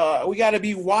be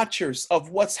watchers of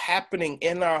what's happening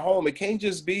in our home. It can't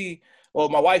just be, well,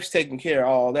 my wife's taking care of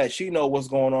all that. She knows what's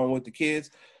going on with the kids.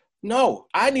 No,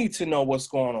 I need to know what's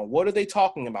going on. What are they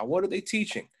talking about? What are they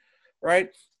teaching? Right?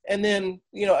 And then,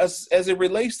 as it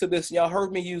relates to this, y'all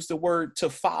heard me use the word to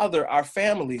father our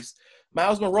families.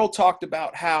 Miles Monroe talked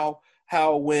about how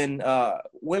how when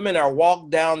women are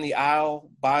walked down the aisle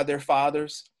by their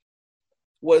fathers,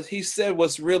 what he said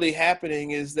what's really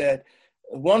happening is that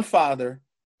one father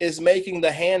is making the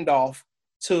handoff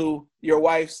to your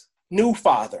wife's new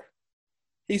father.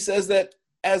 He says that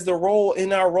as the role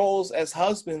in our roles as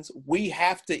husbands, we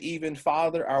have to even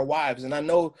father our wives. And I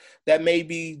know that may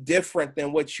be different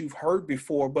than what you've heard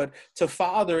before, but to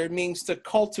father, it means to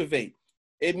cultivate.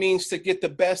 It means to get the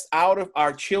best out of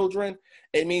our children.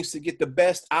 It means to get the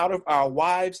best out of our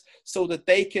wives so that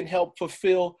they can help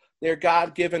fulfill their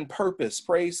God-given purpose.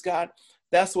 Praise God.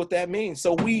 That's what that means.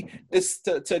 So it's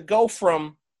to go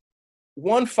from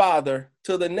one father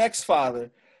to the next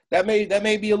father. That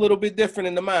may be a little bit different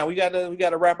in the mind. We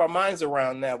gotta wrap our minds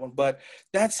around that one. But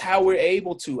that's how we're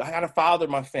able to. I gotta father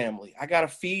my family. I gotta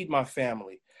feed my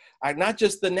family. Not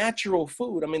just the natural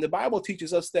food. I mean, the Bible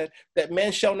teaches us that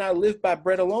man shall not live by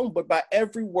bread alone, but by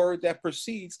every word that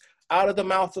proceeds out of the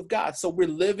mouth of God. So we're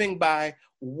living by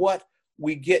what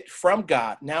we get from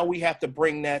God. Now we have to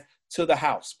bring that to the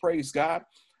house. Praise God.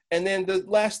 And then the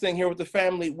last thing here with the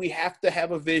family, we have to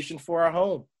have a vision for our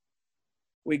home.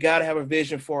 We got to have a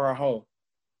vision for our home.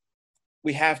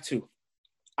 We have to.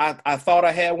 I thought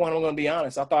I had one. I'm going to be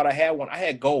honest. I thought I had one. I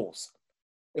had goals.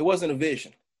 It wasn't a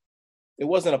vision. It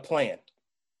wasn't a plan.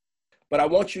 But I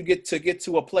want you to get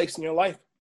to a place in your life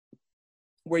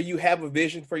where you have a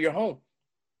vision for your home.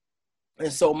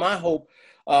 And so my hope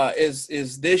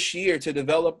is this year to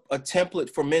develop a template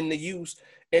for men to use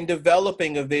in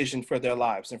developing a vision for their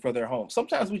lives and for their homes.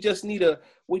 Sometimes we just need a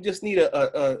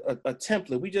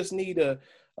template. We just need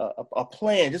a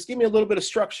plan. Just give me a little bit of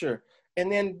structure,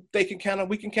 and then we can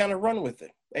kind of run with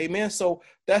it. Amen. So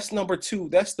that's number 2.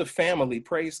 That's the family.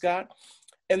 Praise God.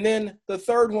 And then the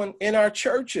third one, in our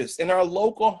churches, in our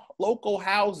local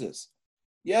houses.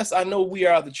 Yes, I know we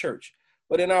are the church,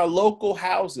 but in our local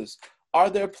houses, are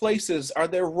there places, are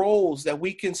there roles that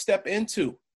we can step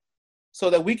into so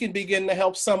that we can begin to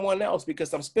help someone else?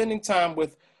 Because I'm spending time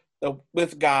with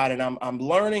God, and I'm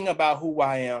learning about who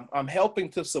I am. I'm helping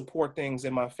to support things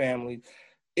in my family.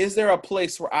 Is there a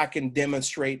place where I can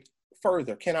demonstrate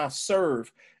further? Can I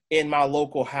serve in my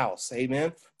local house?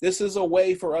 Amen. This is a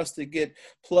way for us to get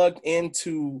plugged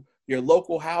into your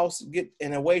local house, get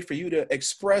in a way for you to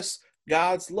express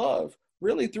God's love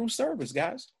really through service,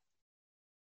 guys.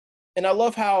 And I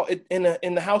love how in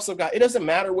the house of God, it doesn't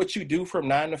matter what you do from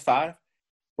 9 to 5,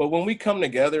 but when we come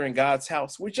together in God's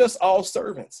house, we're just all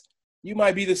servants. You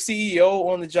might be the CEO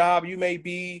on the job. You may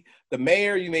be the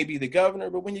mayor. You may be the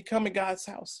governor. But when you come in God's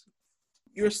house,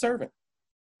 you're a servant.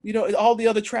 You know, all the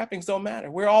other trappings don't matter.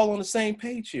 We're all on the same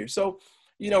page here. So,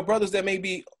 brothers that may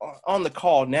be on the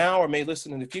call now or may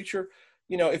listen in the future,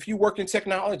 if you work in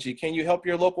technology, can you help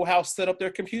your local house set up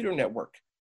their computer network?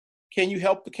 Can you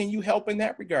help in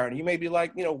that regard? You may be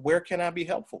like, where can I be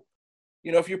helpful?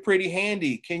 If you're pretty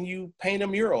handy, can you paint a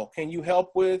mural? Can you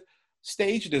help with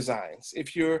stage designs?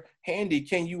 If you're handy,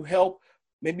 can you help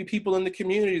maybe people in the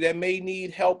community that may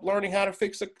need help learning how to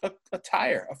fix a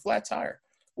tire, a flat tire,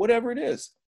 whatever it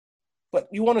is? But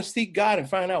you want to seek God and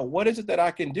find out, what is it that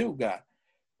I can do, God?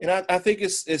 And I think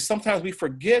it's sometimes we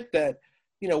forget that,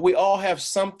 we all have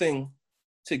something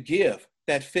to give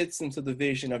that fits into the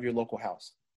vision of your local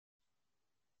house.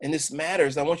 And this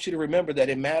matters. I want you to remember that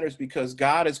it matters because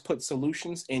God has put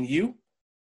solutions in you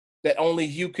that only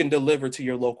you can deliver to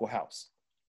your local house.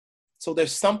 So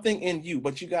there's something in you,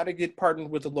 but you got to get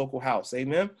partnered with the local house.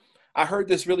 Amen. I heard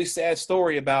this really sad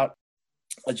story about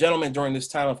a gentleman during this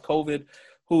time of COVID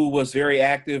who was very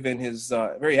active in his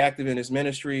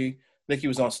ministry. I think he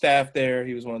was on staff there.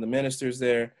 He was one of the ministers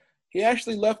there. He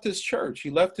actually left his church.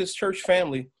 He left his church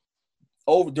family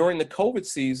over during the COVID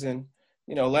season,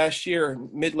 last year,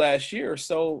 mid last year or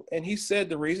so. And he said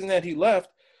the reason that he left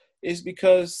is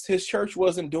because his church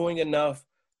wasn't doing enough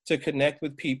to connect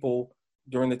with people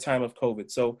during the time of COVID.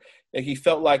 So he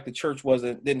felt like the church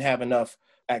didn't have enough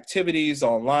activities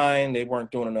online. They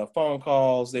weren't doing enough phone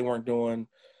calls. They weren't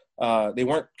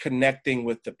connecting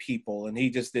with the people. And he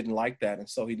just didn't like that. And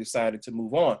so he decided to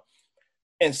move on.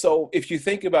 And so if you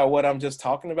think about what I'm just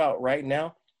talking about right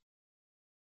now,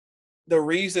 the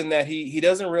reason that he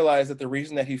doesn't realize that the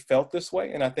reason that he felt this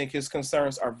way, and I think his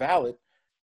concerns are valid,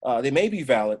 they may be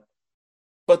valid,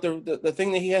 but the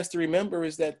thing that he has to remember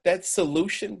is that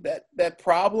solution, that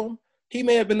problem, he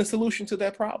may have been the solution to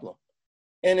that problem.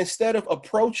 And instead of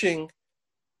approaching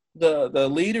the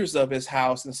leaders of his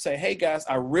house and say, hey guys,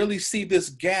 I really see this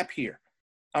gap here.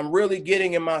 I'm really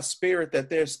getting in my spirit that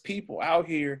there's people out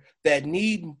here that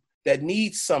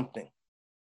need something.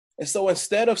 And so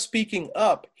instead of speaking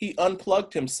up, he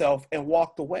unplugged himself and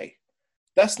walked away.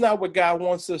 That's not what God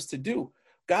wants us to do.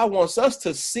 God wants us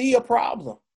to see a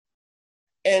problem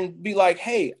and be like,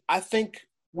 hey, I think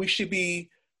we should be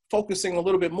focusing a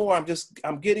little bit more.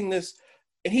 I'm getting this.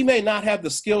 And he may not have the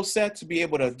skill set to be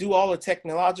able to do all the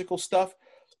technological stuff,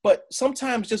 but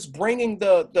sometimes just bringing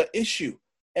the issue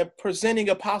and presenting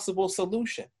a possible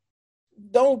solution.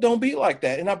 Don't be like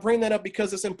that. And I bring that up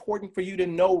because it's important for you to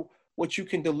know what you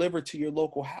can deliver to your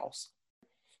local house.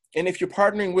 And if you're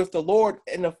partnering with the Lord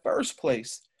in the first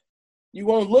place, you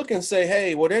won't look and say,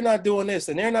 hey, well, they're not doing this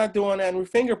and they're not doing that, and we're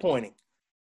finger pointing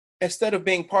instead of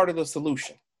being part of the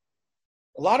solution.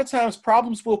 A lot of times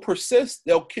problems will persist.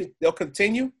 They'll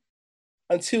continue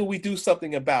until we do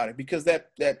something about it, because that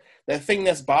thing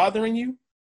that's bothering you,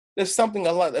 there's something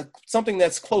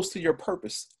that's close to your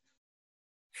purpose.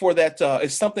 For that,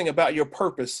 it's something about your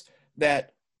purpose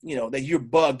that, that you're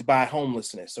bugged by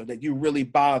homelessness, or that you're really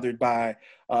bothered by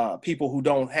people who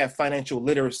don't have financial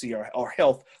literacy or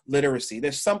health literacy.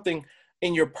 There's something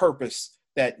in your purpose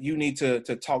that you need to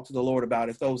talk to the Lord about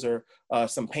if those are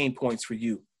some pain points for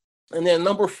you. And then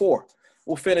number 4,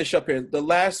 we'll finish up here. The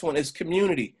last one is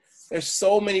community. There's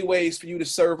so many ways for you to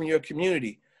serve in your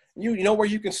community. You know where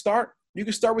you can start? You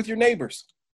can start with your neighbors.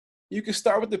 You can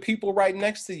start with the people right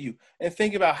next to you and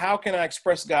think about, how can I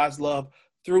express God's love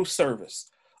through service?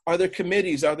 Are there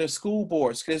committees? Are there school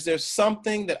boards? Is there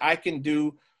something that I can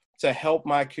do to help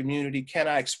my community? Can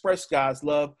I express God's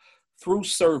love through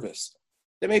service?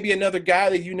 There may be another guy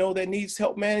that you know that needs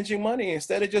help managing money,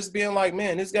 instead of just being like,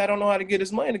 man, this guy don't know how to get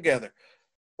his money together.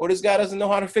 Or this guy doesn't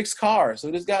know how to fix cars.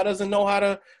 Or this guy doesn't know how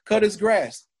to cut his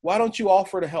grass. Why don't you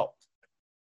offer to help?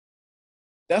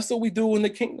 That's what we do in the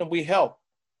kingdom. We help.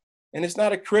 And it's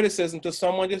not a criticism to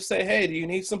someone. Just say, hey, do you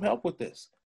need some help with this?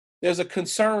 There's a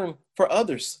concern for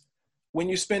others when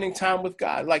you're spending time with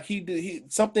God. Like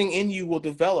something in you will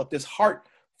develop, this heart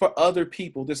for other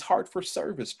people, this heart for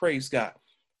service, praise God,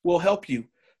 will help you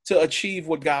to achieve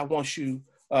what God wants you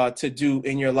to do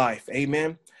in your life.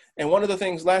 Amen. And one of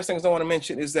the last things I want to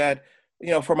mention is that,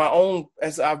 for my own,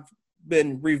 as I've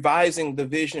been revising the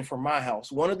vision for my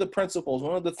house, one of the principles,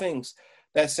 one of the things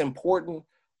that's important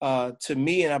to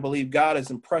me, and I believe God has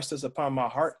impressed this upon my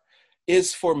heart,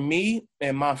 is for me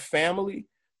and my family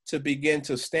to begin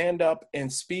to stand up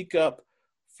and speak up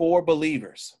for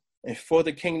believers and for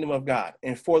the kingdom of God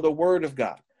and for the word of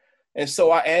God. And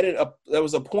so there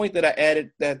was a point that I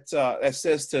added that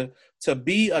says to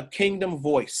be a kingdom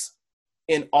voice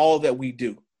in all that we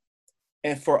do.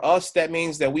 And for us, that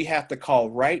means that we have to call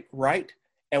right,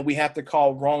 and we have to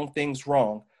call wrong things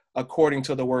wrong according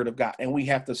to the word of God. And we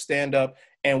have to stand up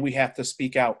and we have to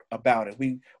speak out about it.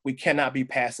 We cannot be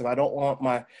passive. I don't want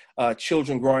my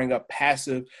children growing up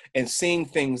passive and seeing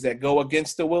things that go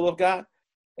against the will of God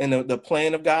and the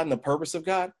plan of God and the purpose of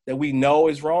God that we know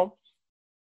is wrong.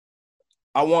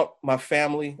 I want my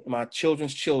family, my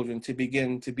children's children to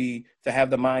begin to have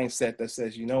the mindset that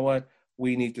says, you know what,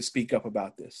 we need to speak up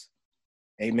about this.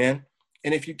 Amen.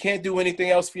 And if you can't do anything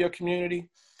else for your community,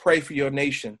 pray for your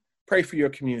nation, pray for your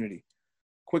community.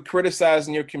 Quit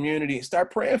criticizing your community and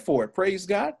start praying for it. Praise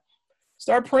God.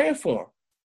 Start praying for them.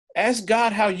 Ask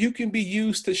God how you can be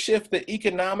used to shift the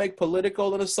economic,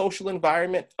 political, and the social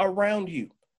environment around you.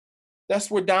 That's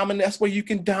where you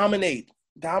can dominate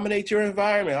your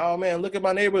environment. Oh man, look at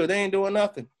my neighborhood. They ain't doing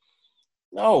nothing.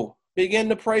 No, begin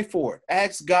to pray for it.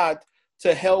 Ask God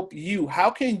to help you. How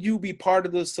can you be part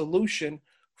of the solution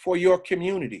for your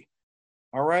community?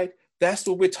 All right. That's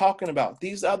what we're talking about.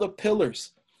 These are the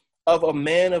pillars of a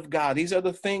man of God. These are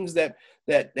the things that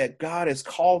God has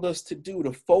called us to do,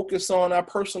 to focus on our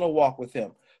personal walk with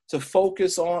him, to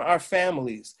focus on our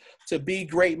families, to be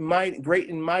great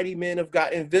and mighty men of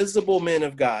God, invisible men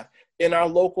of God in our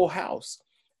local house.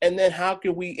 And then how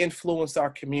can we influence our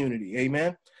community?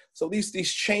 Amen. So these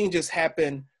changes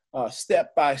happen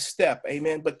step by step.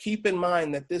 Amen. But keep in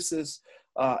mind that this is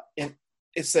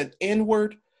it's an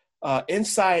inward,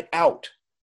 inside out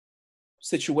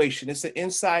situation. It's an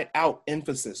inside out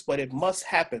emphasis, but it must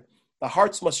happen. The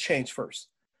hearts must change first.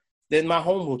 Then my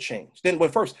home will change. Then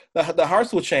first the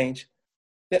hearts will change.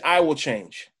 Then I will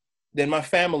change. Then my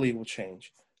family will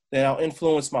change. Then I'll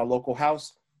influence my local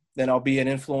house. Then I'll be an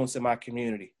influence in my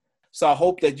community. So I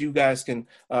hope that you guys can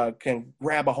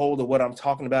grab a hold of what I'm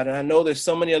talking about. And I know there's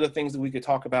so many other things that we could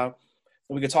talk about.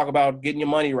 We could talk about getting your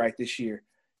money right this year.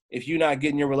 If you're not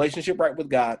getting your relationship right with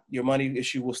God, your money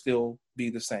issue will still be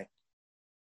the same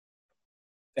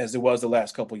as it was the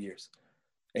last couple of years.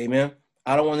 Amen.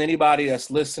 I don't want anybody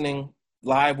that's listening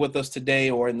live with us today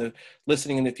or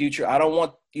listening in the future. I don't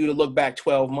want you to look back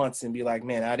 12 months and be like,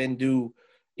 man, I didn't do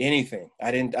anything.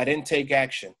 I didn't take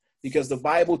action, because the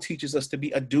Bible teaches us to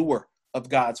be a doer of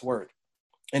God's word.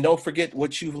 And don't forget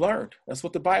what you've learned. That's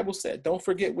what the Bible said. Don't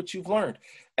forget what you've learned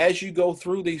as you go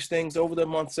through these things over the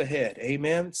months ahead.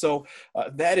 Amen. So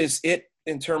that is it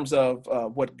in terms of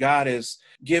what God has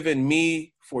given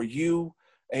me for you.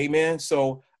 Amen.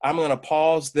 So I'm going to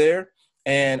pause there,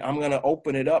 and I'm going to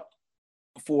open it up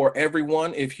for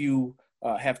everyone. If you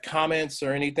have comments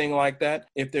or anything like that,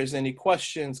 if there's any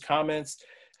questions, comments,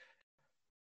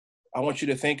 I want you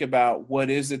to think about, what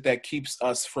is it that keeps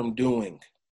us from doing?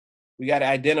 We got to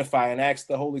identify and ask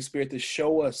the Holy Spirit to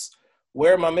show us,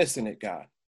 where am I missing it, God?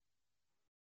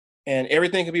 And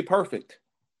everything can be perfect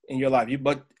in your life.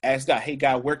 But ask God, hey,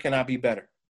 God, where can I be better?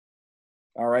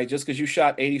 All right. Just because you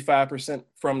shot 85%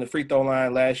 from the free throw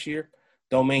line last year,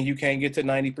 don't mean you can't get to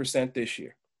 90% this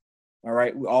year. All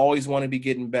right. We always want to be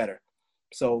getting better.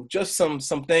 So just some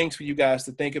things for you guys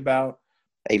to think about.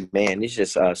 Hey, man, it's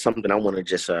just something I want to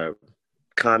just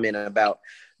comment about.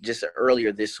 Just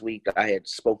earlier this week, I had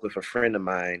spoke with a friend of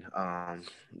mine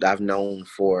that I've known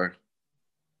for,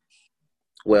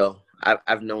 well,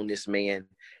 I've known this man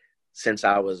since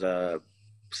I was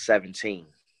 17.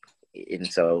 And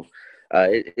so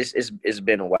it's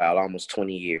been a while, almost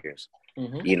 20 years,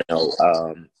 and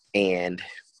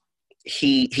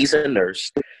he's a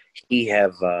nurse. He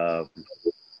have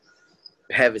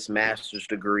his master's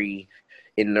degree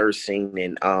in nursing,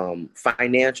 and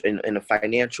financial in the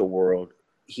financial world.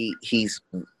 He's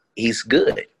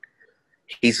good.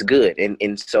 He's good.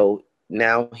 And so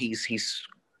now he's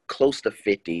close to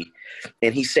 50.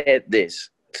 And he said this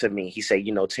to me. He said,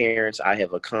 Terrence, I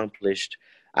have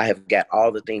got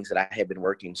all the things that I have been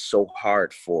working so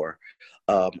hard for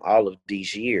all of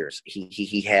these years.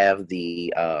 He have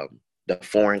the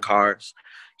foreign cars.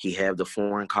 He have the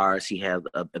foreign cars. He have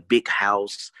a big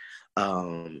house.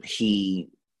 He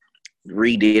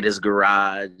redid his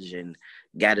garage and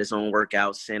got his own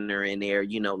workout center in there.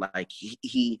 Like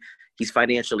he's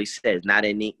financially set, not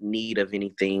in need of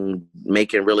anything,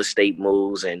 making real estate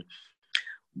moves.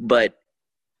 But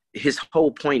his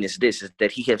whole point is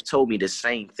that he has told me the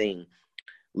same thing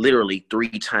literally 3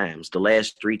 times. The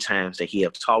last 3 times that he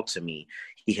have talked to me,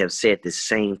 he have said the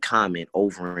same comment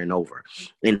over and over.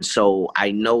 And so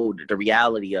I know the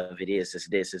reality of it is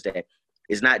that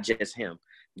it's not just him.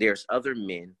 There's other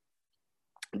men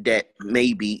that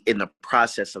may be in the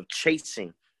process of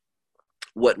chasing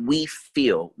what we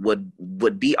feel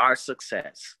would be our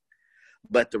success.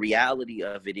 But the reality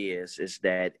of it is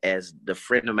that, as the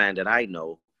friend of mine that I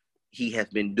know, he has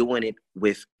been doing it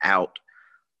without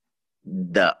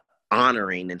the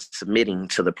honoring and submitting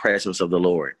to the presence of the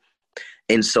Lord.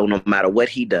 And so no matter what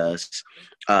he does,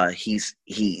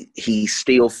 he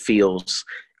still feels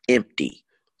empty.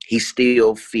 He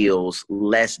still feels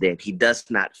less than. He does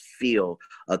not feel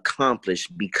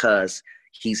accomplished because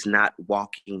he's not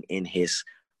walking in his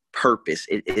purpose.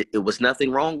 It was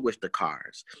nothing wrong with the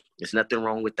cars. There's nothing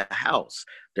wrong with the house.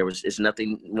 It's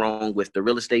nothing wrong with the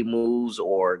real estate moves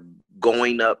or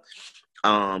going up,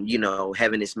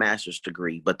 having his master's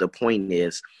degree. But the point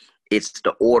is, it's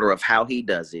the order of how he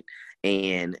does it.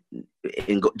 And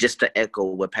just to echo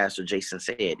what Pastor Jason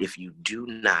said, if you do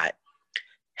not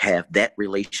have that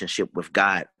relationship with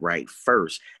God right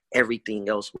first, everything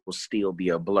else will still be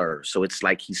a blur. So it's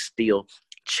like he's still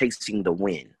chasing the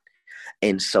wind.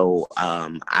 And so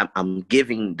I'm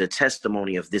giving the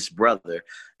testimony of this brother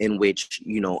in which,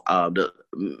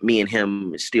 me and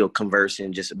him still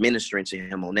conversing, just ministering to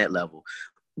him on that level.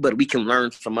 But we can learn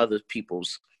from other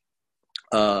people's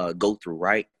go through,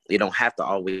 right? It don't have to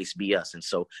always be us. And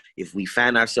so if we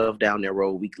find ourselves down that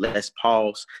road, let's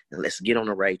pause and let's get on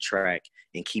the right track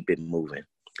and keep it moving.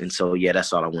 And so, yeah,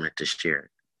 that's all I wanted to share.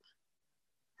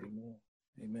 Amen.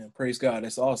 Amen. Praise God.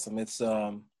 It's awesome. It's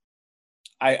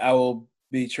I will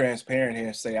be transparent here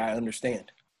and say I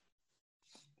understand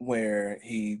where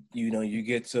you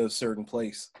get to a certain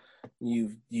place,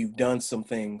 you've done some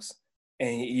things,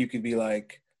 and you could be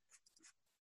like,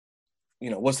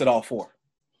 what's it all for,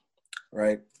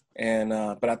 right? And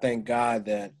but I thank God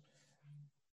that,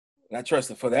 and I trust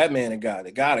that for that man of God,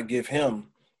 that God will give him,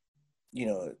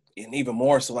 and even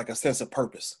more so, like a sense of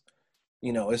purpose.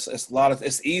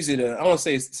 It's easy to, I don't want to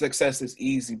say success is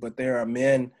easy, but there are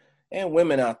men and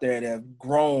women out there that have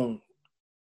grown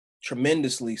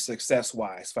tremendously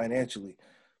success-wise, financially,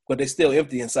 but they're still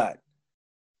empty inside.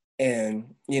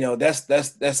 And,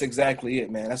 that's exactly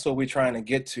it, man. That's what we're trying to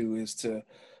get to, is to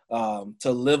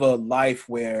live a life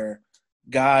where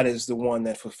God is the one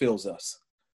that fulfills us.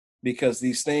 Because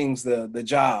these things, the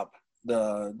job,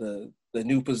 the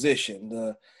new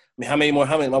position, how many,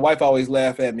 my wife always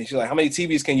laugh at me. She's like, how many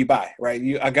TVs can you buy?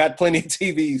 Right. I got plenty of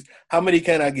TVs. How many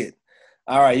can I get?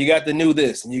 All right. You got the new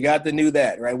this and you got the new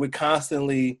that, right? We're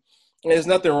constantly There's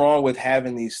nothing wrong with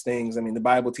having these things. I mean, the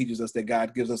Bible teaches us that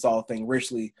God gives us all things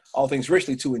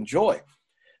richly to enjoy.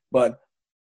 But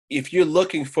if you're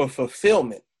looking for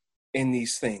fulfillment in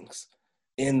these things,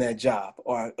 in that job,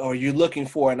 or you're looking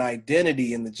for an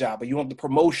identity in the job, or you want the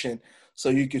promotion so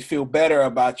you can feel better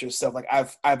about yourself, like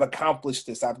I've accomplished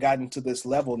this, I've gotten to this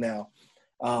level now,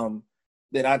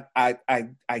 then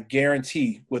I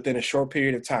guarantee within a short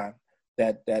period of time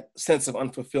that sense of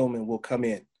unfulfillment will come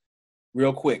in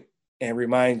real quick and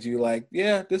remind you, like,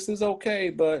 yeah, this is okay,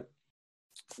 but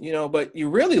you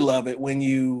really love it when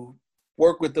you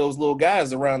work with those little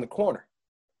guys around the corner,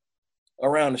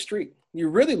 around the street. You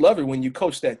really love it when you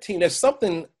coach that team. There's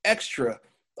something extra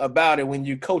about it when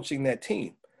you're coaching that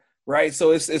team, right?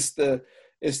 So it's the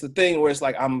thing where it's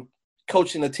like, I'm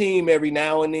coaching a team every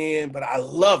now and then, but I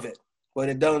love it, but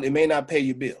it may not pay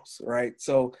your bills, right?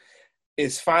 So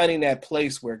it's finding that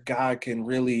place where God can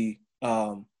really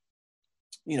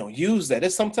use that.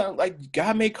 It's sometimes like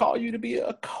God may call you to be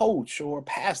a coach or a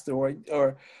pastor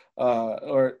or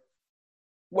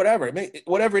whatever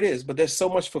it is, but there's so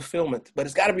much fulfillment, but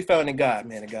it's got to be found in God,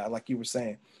 man, of God, like you were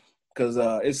saying, because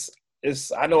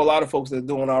I know a lot of folks that are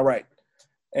doing all right,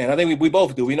 and I think we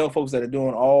both do. We know folks that are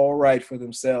doing all right for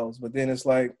themselves, but then it's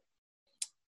like,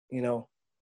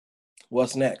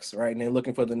 what's next, right? And they're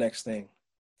looking for the next thing.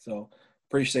 So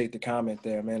appreciate the comment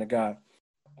there, man, of God.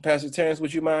 Pastor Terrence,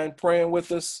 would you mind praying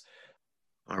with us?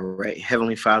 All right.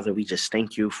 Heavenly Father, we just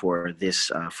thank you for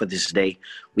this day.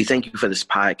 We thank you for this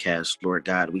podcast, Lord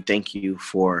God. We thank you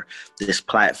for this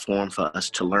platform for us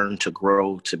to learn, to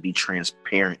grow, to be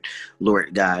transparent,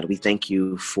 Lord God. We thank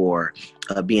you for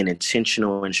being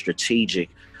intentional and strategic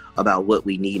about what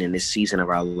we need in this season of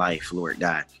our life, Lord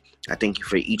God. I thank you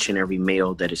for each and every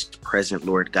male that is present,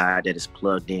 Lord God, that is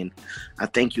plugged in. I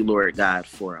thank you, Lord God,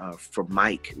 for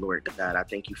Mike, Lord God. I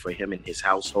thank you for him and his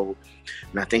household.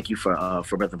 And I thank you for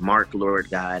Brother Mark,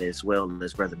 Lord God, as well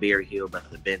as Brother Berryhill,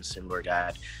 Brother Benson, Lord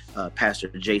God, Pastor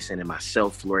Jason and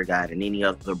myself, Lord God, and any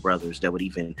other brothers that would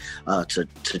even to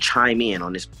chime in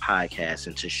on this podcast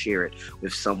and to share it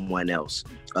with someone else.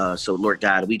 So, Lord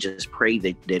God, we just pray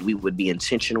that we would be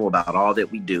intentional about all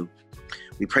that we do.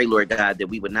 We pray, Lord God, that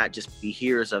we would not just be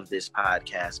hearers of this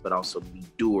podcast, but also be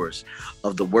doers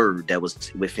of the word that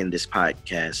was within this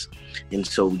podcast. And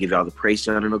so we give you all the praise,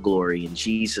 honor, and the glory. In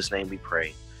Jesus' name we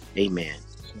pray. Amen.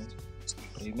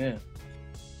 Amen.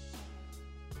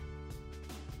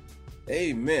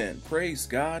 Amen. Praise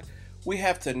God. We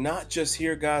have to not just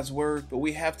hear God's word, but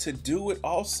we have to do it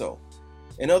also.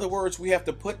 In other words, we have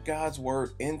to put God's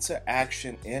word into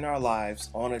action in our lives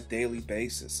on a daily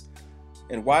basis.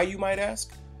 And why, you might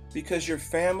ask? Because your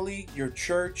family, your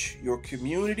church, your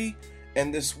community,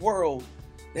 and this world,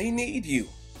 they need you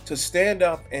to stand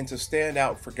up and to stand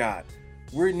out for God.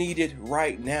 We're needed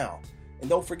right now. And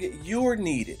don't forget, you're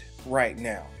needed right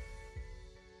now.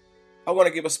 I want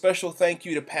to give a special thank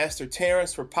you to Pastor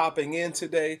Terrence for popping in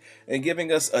today and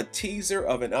giving us a teaser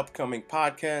of an upcoming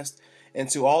podcast. And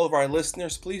to all of our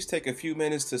listeners, please take a few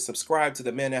minutes to subscribe to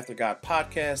the Men After God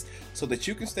podcast so that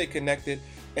you can stay connected.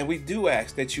 And we do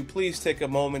ask that you please take a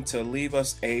moment to leave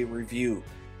us a review.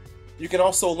 You can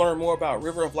also learn more about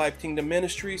River of Life Kingdom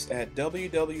Ministries at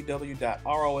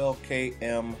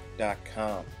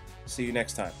www.rolkm.com. See you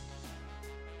next time.